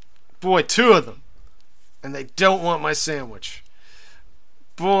sandwich. Boy, 2 of them. And they don't want my sandwich.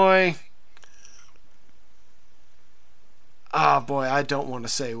 Boy. Boy, I don't want to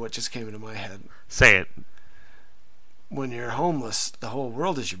say what just came into my head. Say it. When you're homeless, the whole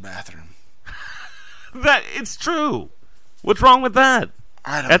world is your bathroom. It's true. What's wrong with that?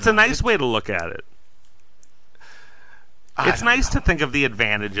 I don't know. That's a nice way to look at it. It's nice to think of the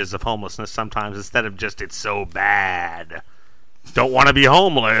advantages of homelessness sometimes instead of just it's so bad. Don't want to be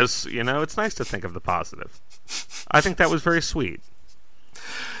homeless. It's nice to think of the positive. I think that was very sweet.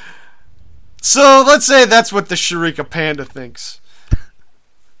 So let's say that's what the Shirika Panda thinks.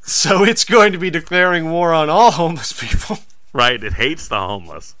 So it's going to be declaring war on all homeless people. Right, it hates the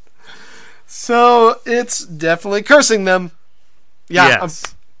homeless. So it's definitely cursing them. Yeah, yes.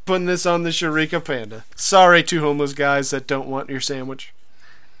 I'm putting this on the Shirika Panda. Sorry, 2 homeless guys that don't want your sandwich.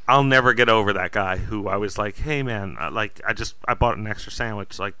 I'll never get over that guy who I was like, hey man, I bought an extra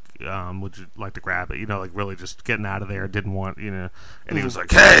sandwich, would you like to grab it? Really just getting out of there, didn't want, and he was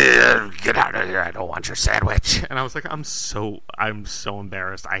like, hey, get out of here, I don't want your sandwich. And I was like, I'm so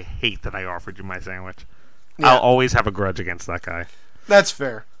embarrassed. I hate that I offered you my sandwich. Yeah. I'll always have a grudge against that guy. That's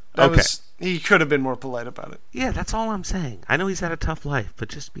fair. He could have been more polite about it. Yeah, that's all I'm saying. I know he's had a tough life, but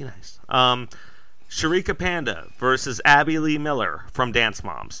just be nice. Shirika Panda versus Abby Lee Miller from Dance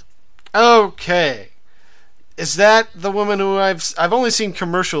Moms. Okay. Is that the woman who I've only seen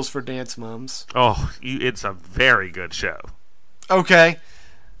commercials for Dance Moms? Oh, it's a very good show. Okay.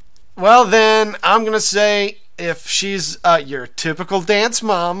 Well, then, I'm going to say if she's your typical dance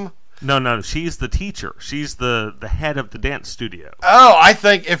mom... No, she's the teacher. She's the head of the dance studio. Oh, I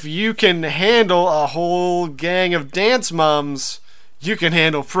think if you can handle a whole gang of dance moms, you can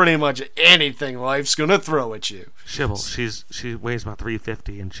handle pretty much anything life's gonna throw at you. Shibble, she weighs about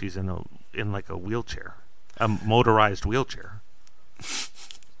 350 and she's in a wheelchair, a motorized wheelchair.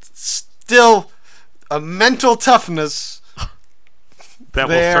 Still, a mental toughness that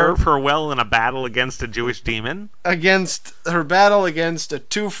will serve her well in a battle against a Jewish demon? Against her battle against a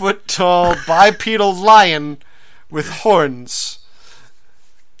 2-foot-tall bipedal lion with horns.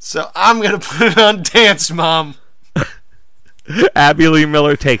 So I'm going to put it on Dance Mom. Abby Lee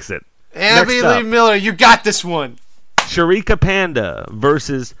Miller takes it. Abby Lee Miller, you got this one. Shirika Panda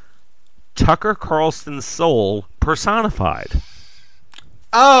versus Tucker Carlson's soul personified.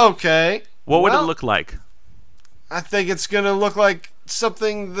 Okay. What would it look like? I think it's going to look like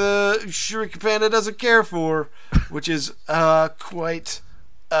something the Shirika Panda doesn't care for, which is quite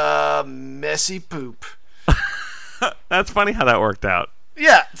messy poop. That's funny how that worked out.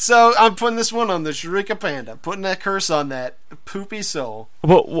 Yeah, so I'm putting this one on the Shirika Panda, putting that curse on that poopy soul.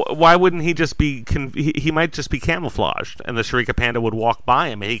 Well, why wouldn't he just be... he might just be camouflaged, and the Shirika Panda would walk by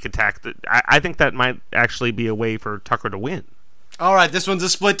him, and he could attack... I think that might actually be a way for Tucker to win. All right, this one's a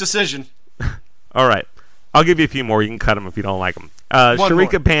split decision. All right. I'll give you a few more. You can cut them if you don't like them.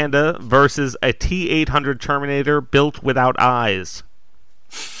 Shirika Panda versus a T-800 Terminator built without eyes.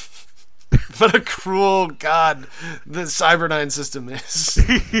 What a cruel god the Cyberdyne system is.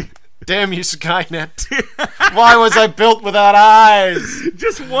 Damn you, Skynet. Why was I built without eyes?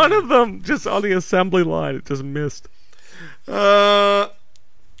 Just one of them. Just on the assembly line. It just missed. Yeah.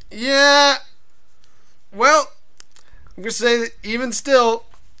 Well, I'm going to say that even still,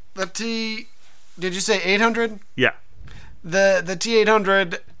 the T... Did you say 800? Yeah. The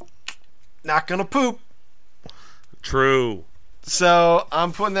T-800, not going to poop. True. So,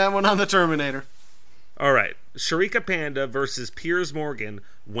 I'm putting that one on the Terminator. All right. Shirika Panda versus Piers Morgan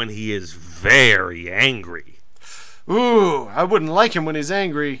when he is very angry. Ooh, I wouldn't like him when he's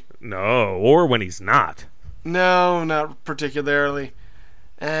angry. No, or when he's not. No, not particularly.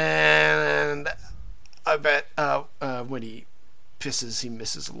 And I bet when he pisses, he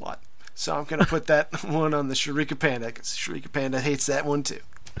misses a lot. So I'm going to put that one on the Shirika Panda, because Shirika Panda hates that one too.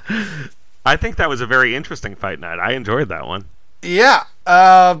 I think that was a very interesting fight night. I enjoyed that one. Yeah,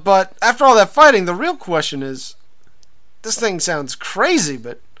 but after all that fighting, the real question is, this thing sounds crazy,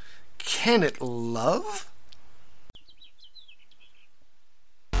 but can it love?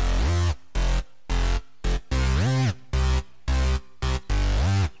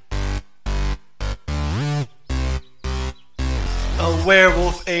 A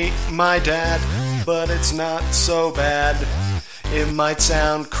werewolf ate my dad, but it's not so bad. It might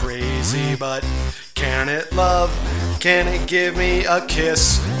sound crazy, but can it love? Can it give me a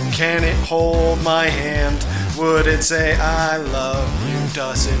kiss? Can it hold my hand? Would it say I love you?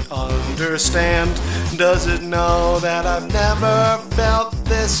 Does it understand? Does it know that I've never felt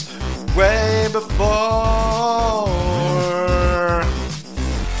this way before?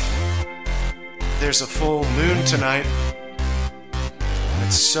 There's a full moon tonight.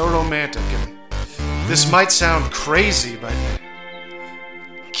 It's so romantic, and this might sound crazy, but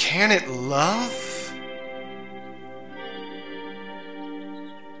can it love?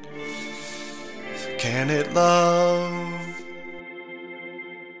 Can it love?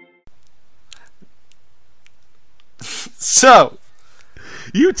 So,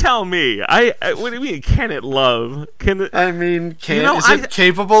 You tell me. What do you mean? Can it love? Is it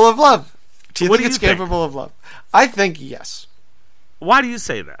capable of love? Do you think it's capable of love? I think yes. Why do you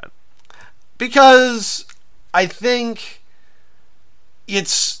say that? Because I think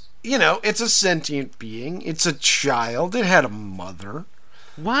it's a sentient being. It's a child. It had a mother.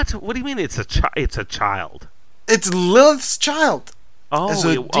 What? What do you mean? It's a child. It's Lilith's child.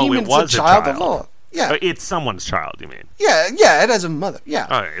 It was a child of Lilith. Yeah, it's someone's child. You mean? Yeah. It has a mother. Yeah.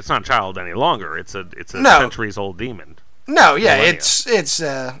 Oh, it's not a child any longer. It's a centuries old demon. No, yeah, millennia. It's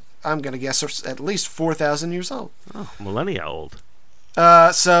I'm gonna guess at least 4,000 years old. Oh, millennia old.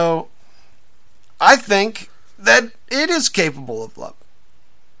 So I think that it is capable of love.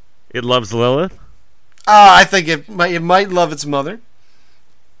 It loves Lilith? I think it might love its mother.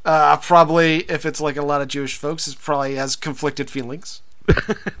 Probably, if it's like a lot of Jewish folks, it probably has conflicted feelings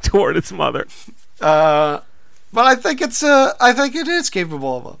toward its mother. But I think it is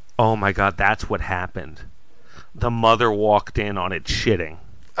capable of love. Oh my God, that's what happened. The mother walked in on it shitting.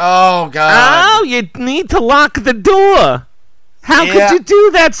 Oh God! Oh, you need to lock the door. How could you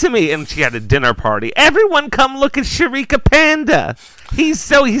do that to me? And she had a dinner party. Everyone come look at Shirika Panda. He's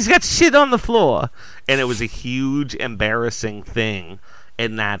got shit on the floor. And it was a huge, embarrassing thing.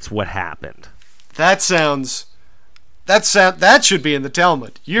 And that's what happened. That should be in the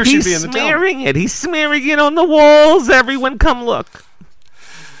Talmud. Should be in the Talmud. He's smearing it on the walls. Everyone come look.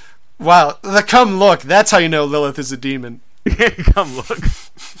 Wow, the come look. That's how you know Lilith is a demon. Come look.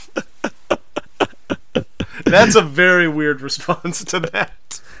 That's a very weird response to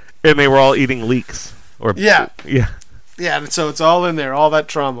that. And they were all eating leeks. Yeah, so it's all in there, all that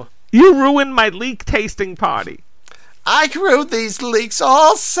trauma. You ruined my leek tasting party. I grew these leeks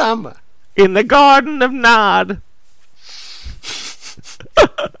all summer. In the garden of Nod.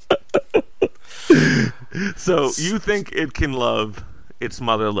 So, you think it can love its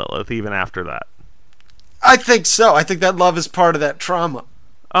mother Lilith even after that? I think so. I think that love is part of that trauma.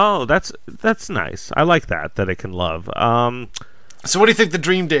 Oh, that's nice. I like that it can love. So what do you think the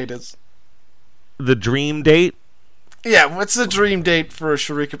dream date is? The dream date? Yeah, what's the dream date for a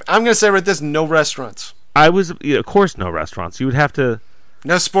Shirika? I'm going to say right this, no restaurants. Of course no restaurants. You would have to...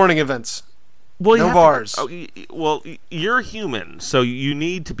 No sporting events. Well, no bars. You're human, so you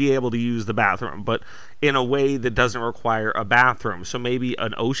need to be able to use the bathroom, but in a way that doesn't require a bathroom. So maybe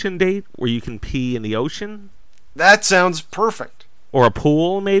an ocean date where you can pee in the ocean? That sounds perfect. Or a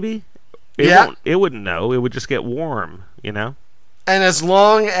pool, maybe? It wouldn't know. It would just get warm, you know? And as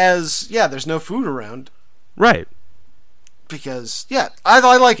long as, there's no food around. Right. Because,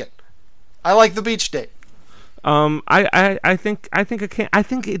 I like it. I like the beach date. I think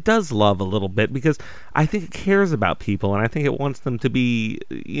it does love a little bit because I think it cares about people and I think it wants them to be,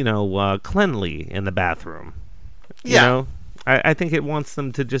 cleanly in the bathroom. You know? I think it wants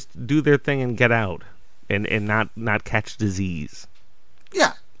them to just do their thing and get out and not catch disease.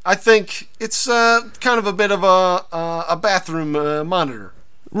 Yeah, I think it's kind of a bit of a bathroom monitor.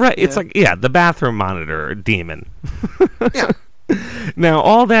 Right, it's like the bathroom monitor demon. Yeah. Now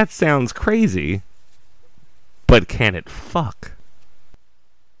all that sounds crazy. But can it fuck?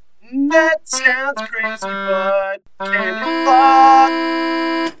 That sounds crazy, but can it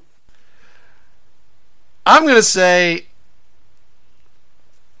fuck? I'm gonna say,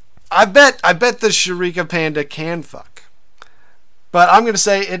 I bet the Shirika Panda can fuck, but I'm gonna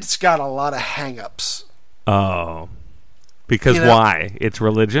say it's got a lot of hang-ups. Oh, because why? It's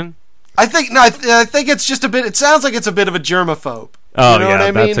religion. I think it's just a bit. It sounds like it's a bit of a germaphobe. Oh, what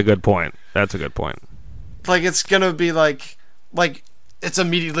I mean? That's a good point. Like it's gonna be like it's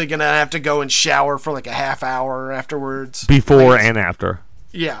immediately gonna have to go and shower for like a half hour afterwards. Before and after.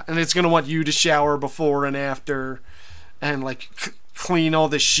 Yeah, and it's gonna want you to shower before and after, and like clean all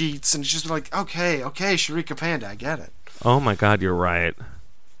the sheets, and it's just like, okay, Shirika Panda, I get it. Oh my God, you're right.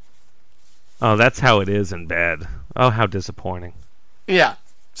 Oh, that's how it is in bed. Oh, how disappointing. Yeah.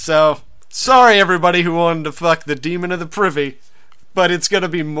 So sorry everybody who wanted to fuck the Demon of the Privy, but it's gonna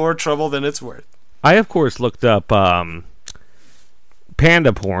be more trouble than it's worth. I, of course, looked up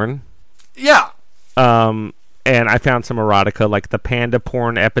panda porn. Yeah. And I found some erotica, like the Panda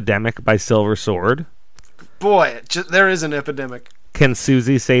Porn Epidemic by Silver Sword. Boy, there is an epidemic. Can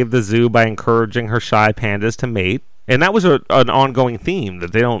Susie save the zoo by encouraging her shy pandas to mate? And that was an ongoing theme,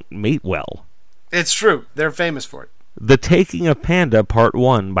 that they don't mate well. It's true. They're famous for it. The Taking of Panda Part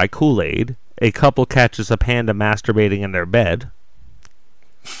 1 by Kool-Aid. A couple catches a panda masturbating in their bed.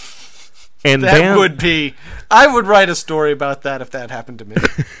 And that would be... I would write a story about that if that happened to me.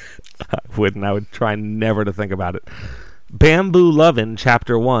 I wouldn't. I would try never to think about it. Bamboo Lovin'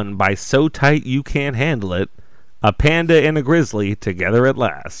 Chapter 1 by So Tight You Can't Handle It. A panda and a grizzly together at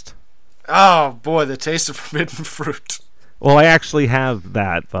last. Oh, boy, the taste of forbidden fruit. Well, I actually have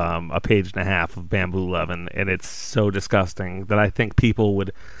that, a page and a half of Bamboo Love, and it's so disgusting that I think people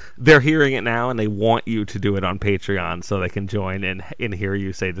would... They're hearing it now, and they want you to do it on Patreon so they can join and hear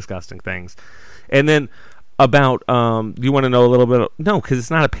you say disgusting things. And then about... do you want to know a little bit... No, because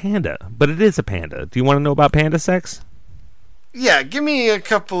it's not a panda, but it is a panda. Do you want to know about panda sex? Yeah, give me a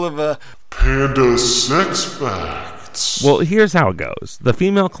couple of... Panda sex facts. Well, here's how it goes. The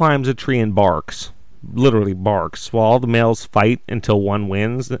female climbs a tree and barks. Literally barks, while all the males fight until one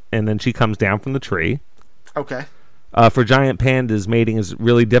wins, and then she comes down from the tree. Okay. For giant pandas, mating is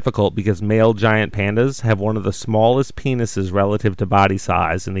really difficult because male giant pandas have one of the smallest penises relative to body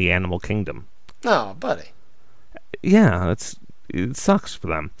size in the animal kingdom. Oh, buddy. Yeah, it sucks for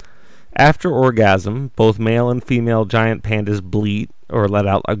them. After orgasm, both male and female giant pandas bleat or let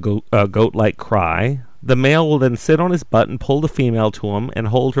out a goat-like cry. The male will then sit on his butt and pull the female to him and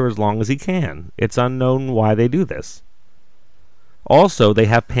hold her as long as he can. It's unknown why they do this. Also, they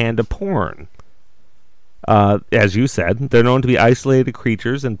have panda porn. As you said, they're known to be isolated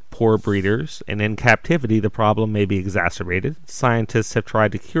creatures and poor breeders, and in captivity the problem may be exacerbated. Scientists have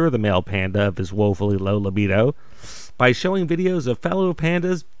tried to cure the male panda of his woefully low libido by showing videos of fellow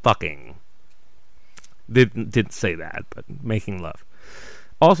pandas fucking. Didn't say that, but making love.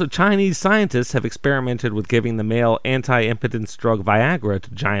 Also, Chinese scientists have experimented with giving the male anti-impotence drug Viagra to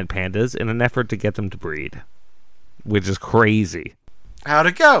giant pandas in an effort to get them to breed, which is crazy. How'd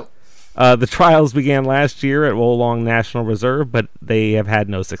it go? The trials began last year at Wolong National Reserve, but they have had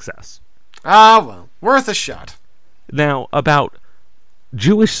no success. Ah, well, worth a shot. Now, about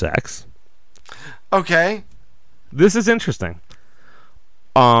Jewish sex. Okay. This is interesting.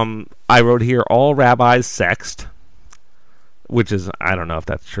 I wrote here, all rabbis sexed, which is, I don't know if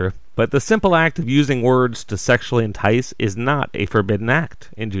that's true. But the simple act of using words to sexually entice is not a forbidden act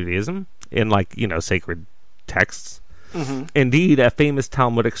in Judaism, in sacred texts. Mm-hmm. Indeed, a famous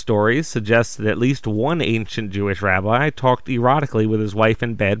Talmudic story suggests that at least one ancient Jewish rabbi talked erotically with his wife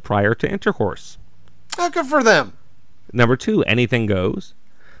in bed prior to intercourse. Oh, good for them. Number 2, anything goes.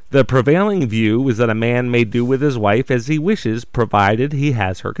 The prevailing view is that a man may do with his wife as he wishes, provided he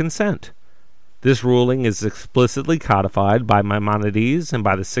has her consent. This ruling is explicitly codified by Maimonides and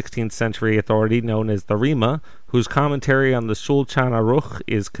by the 16th century authority known as the Rima, whose commentary on the Shulchan Aruch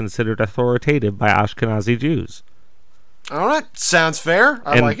is considered authoritative by Ashkenazi Jews. All right, sounds fair.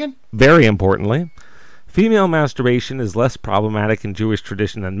 I like it. Very importantly, female masturbation is less problematic in Jewish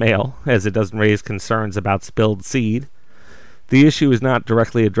tradition than male, as it doesn't raise concerns about spilled seed. The issue is not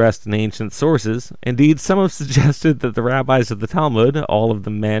directly addressed in ancient sources. Indeed, some have suggested that the rabbis of the Talmud, all of the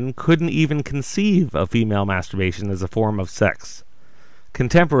men, couldn't even conceive of female masturbation as a form of sex.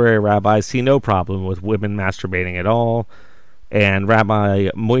 Contemporary rabbis see no problem with women masturbating at all, and Rabbi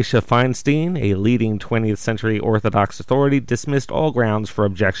Moshe Feinstein, a leading 20th century Orthodox authority, dismissed all grounds for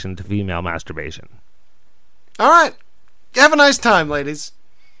objection to female masturbation. All right. Have a nice time, ladies.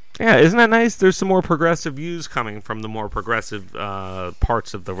 Yeah, isn't that nice? There's some more progressive views coming from the more progressive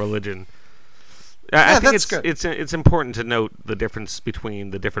parts of the religion. I think that's good. It's important to note the difference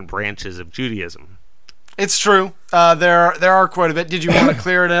between the different branches of Judaism. It's true. There are quite a bit. Did you want to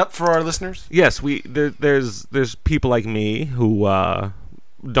clear it up for our listeners? Yes, there's people like me who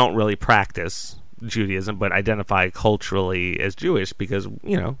don't really practice Judaism but identify culturally as Jewish because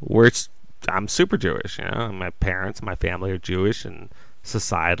I'm super Jewish. My parents, my family are Jewish, and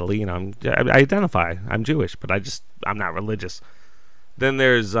societally, I identify. I'm Jewish, but I'm not religious. Then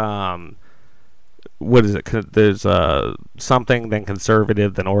there's what is it? There's something, then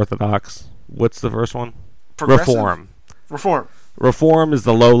conservative, then Orthodox. What's the first one? Reform. Reform is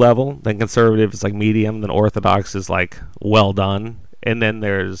the low level. Then conservative is like medium. Then Orthodox is like well done. And then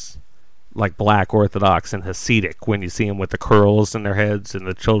there's like Black Orthodox and Hasidic when you see them with the curls in their heads and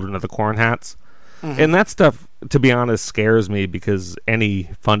the children of the corn hats. Mm-hmm. And that stuff, to be honest, scares me because any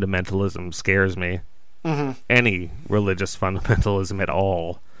fundamentalism scares me. Mm-hmm. Any religious fundamentalism at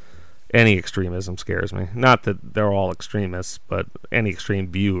all. Any extremism scares me. Not that they're all extremists, but any extreme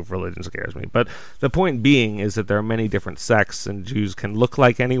view of religion scares me. But the point being is that there are many different sects, and Jews can look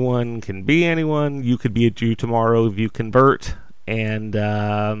like anyone, can be anyone. You could be a Jew tomorrow if you convert. And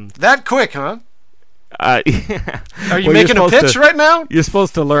that quick, huh? Yeah. Are you making a pitch right now? You're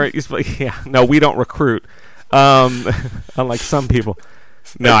supposed to learn. No, we don't recruit. Unlike some people.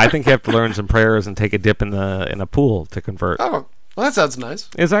 No, I think you have to learn some prayers and take a dip in a pool to convert. Oh, well, that sounds nice.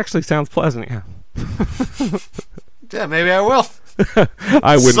 It actually sounds pleasant, yeah. Yeah, maybe I will.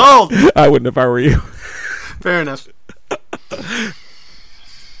 I wouldn't. Sold. I wouldn't if I were you. Fair enough.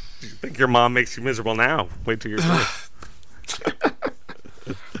 Think think your mom makes you miserable now. Wait till you're through.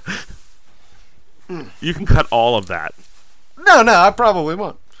 You can cut all of that. No, I probably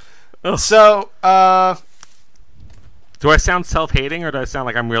won't. Oh. So, do I sound self-hating, or do I sound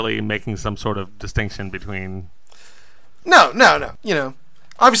like I'm really making some sort of distinction between... No. You know,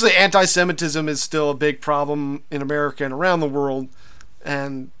 obviously anti-Semitism is still a big problem in America and around the world.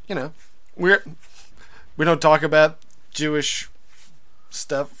 And, you know, we don't talk about Jewish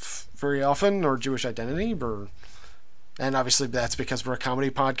stuff very often, or Jewish identity, and obviously that's because we're a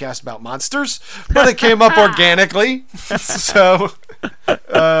comedy podcast about monsters, but it came up organically. So,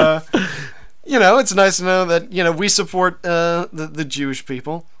 you know, it's nice to know that, you know, we support the Jewish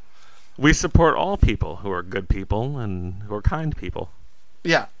people. We support all people who are good people and who are kind people.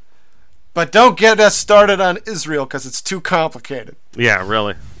 Yeah. But don't get us started on Israel, because it's too complicated. Yeah,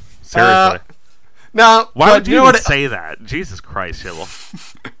 really. Seriously. Now, why would you even say that? Jesus Christ, Shibble.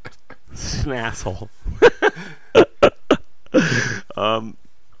 An asshole.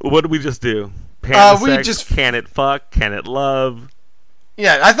 What did we just do? Panda sex, can it fuck? Can it love?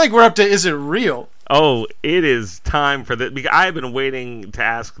 Yeah, I think we're up to is it real? Oh, it is time for this. I've been waiting to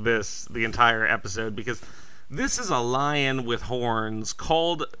ask this the entire episode, because this is a lion with horns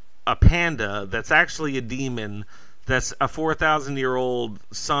called a panda that's actually a demon that's a 4,000-year-old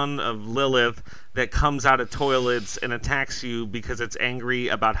son of Lilith that comes out of toilets and attacks you because it's angry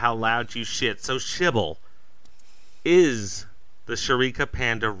about how loud you shit. So, Shibble, is the Shirika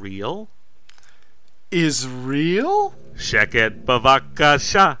Panda real? Is real? Check it,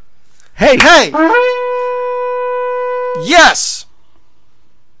 bavakasha. Hey! Yes!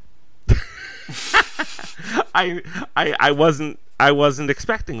 I wasn't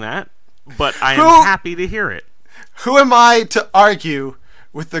expecting that, but I am happy to hear it. Who am I to argue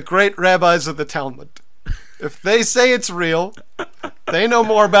with the great rabbis of the Talmud? If they say it's real, they know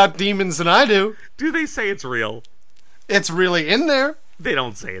more about demons than I do. Do they say it's real? It's really in there. They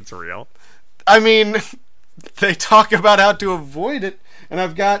don't say it's real. I mean, they talk about how to avoid it. And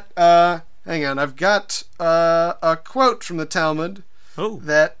I've got, I've got a quote from the Talmud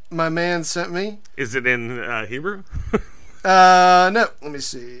that my man sent me. Is it in Hebrew? No, let me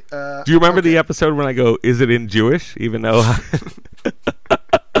see. Do you remember the episode when I go, is it in Jewish? Even though...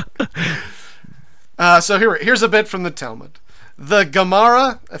 So here's a bit from the Talmud. The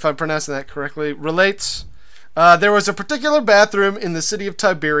Gemara, if I'm pronouncing that correctly, relates... there was a particular bathroom in the city of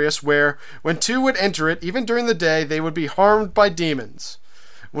Tiberias where, when two would enter it, even during the day, they would be harmed by demons.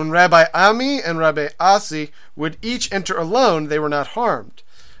 When Rabbi Ami and Rabbi Asi would each enter alone, they were not harmed.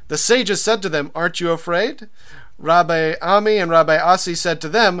 The sages said to them, "Aren't you afraid?" Rabbi Ami and Rabbi Asi said to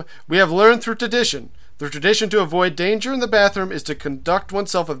them, "We have learned through tradition. The tradition to avoid danger in the bathroom is to conduct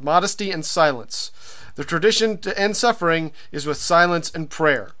oneself with modesty and silence. The tradition to end suffering is with silence and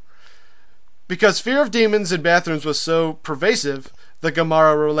prayer." Because fear of demons in bathrooms was so pervasive, the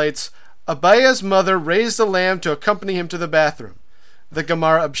Gemara relates, Abaya's mother raised a lamb to accompany him to the bathroom. The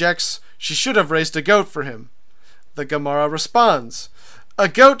Gemara objects, she should have raised a goat for him. The Gemara responds, a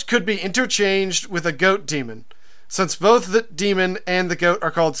goat could be interchanged with a goat demon. Since both the demon and the goat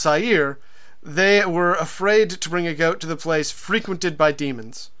are called Sair, they were afraid to bring a goat to the place frequented by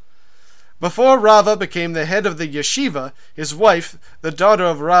demons. Before Rava became the head of the yeshiva, his wife, the daughter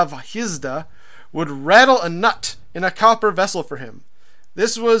of Rav Hizda, would rattle a nut in a copper vessel for him.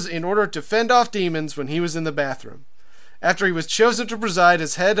 This was in order to fend off demons when he was in the bathroom. After he was chosen to preside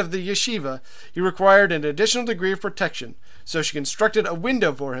as head of the yeshiva, he required an additional degree of protection, so she constructed a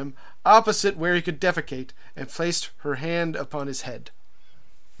window for him opposite where he could defecate and placed her hand upon his head.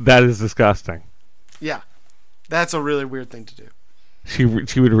 That is disgusting. Yeah, that's a really weird thing to do. She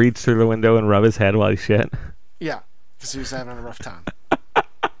would reach through the window and rub his head while he shit. Yeah, because he was having a rough time.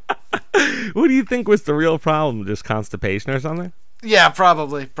 What do you think was the real problem? Just constipation or something? Yeah,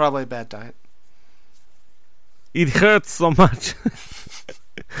 probably a bad diet. It hurts so much.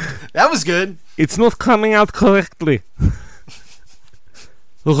 That was good. It's not coming out correctly.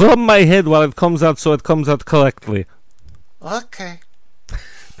 Rub my head while it comes out so it comes out correctly. Okay.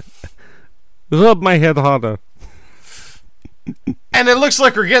 Rub my head harder. And it looks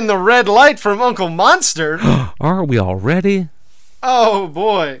like we're getting the red light from Uncle Monster. Are we already? Oh,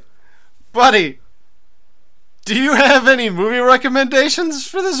 boy. Buddy, do you have any movie recommendations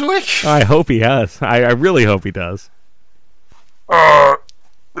for this week? I hope he has. I really hope he does.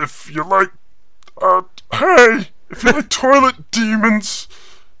 If you like, if you like toilet demons,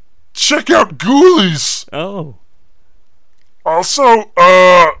 check out Ghoulies. Oh. Also,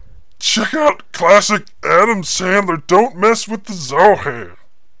 check out classic Adam Sandler, Don't Mess with the Zohar.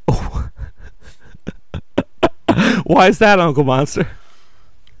 Oh. Why is that, Uncle Monster?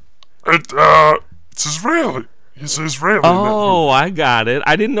 It's Israeli. He's Israeli. Oh, I got it.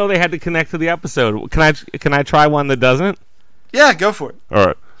 I didn't know they had to connect to the episode. Can I try one that doesn't? Yeah, go for it. All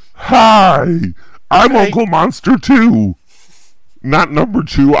right. Hi, I'm Uncle Monster 2. Not number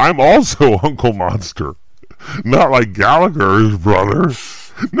 2. I'm also Uncle Monster. Not like Gallagher's brother.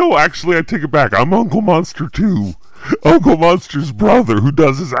 No, actually, I take it back. I'm Uncle Monster 2. Uncle Monster's brother who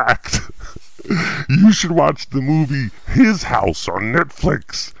does his act. You should watch the movie His House on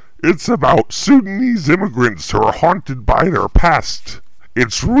Netflix. It's about Sudanese immigrants who are haunted by their past.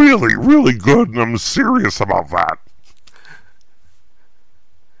 It's really, really good, and I'm serious about that.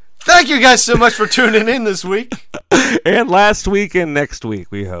 Thank you guys so much for tuning in this week. And last week and next week,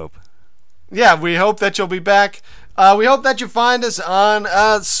 we hope. Yeah, we hope that you'll be back. We hope that you find us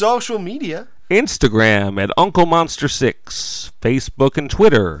on social media. Instagram at Uncle Monster 6. Facebook and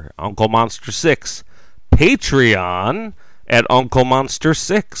Twitter, Uncle Monster 6. Patreon at Uncle Monster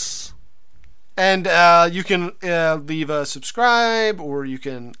 6. And you can leave a subscribe, or you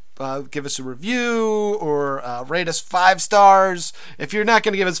can give us a review, or rate us 5 stars. If you're not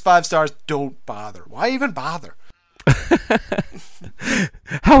going to give us 5 stars, don't bother. Why even bother?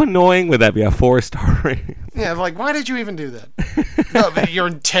 How annoying would that be, a 4-star rating? Yeah, like, why did you even do that? Your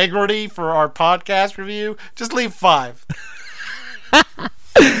integrity for our podcast review? Just leave 5.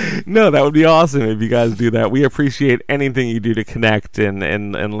 No, that would be awesome if you guys do that. We appreciate anything you do to connect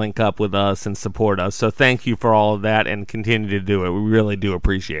and link up with us and support us. So thank you for all of that, and continue to do it. We really do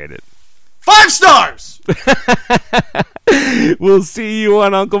appreciate it. 5 stars! We'll see you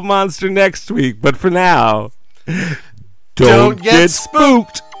on Uncle Monster next week. But for now, don't get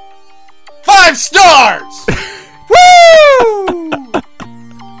spooked. 5 stars! Woo!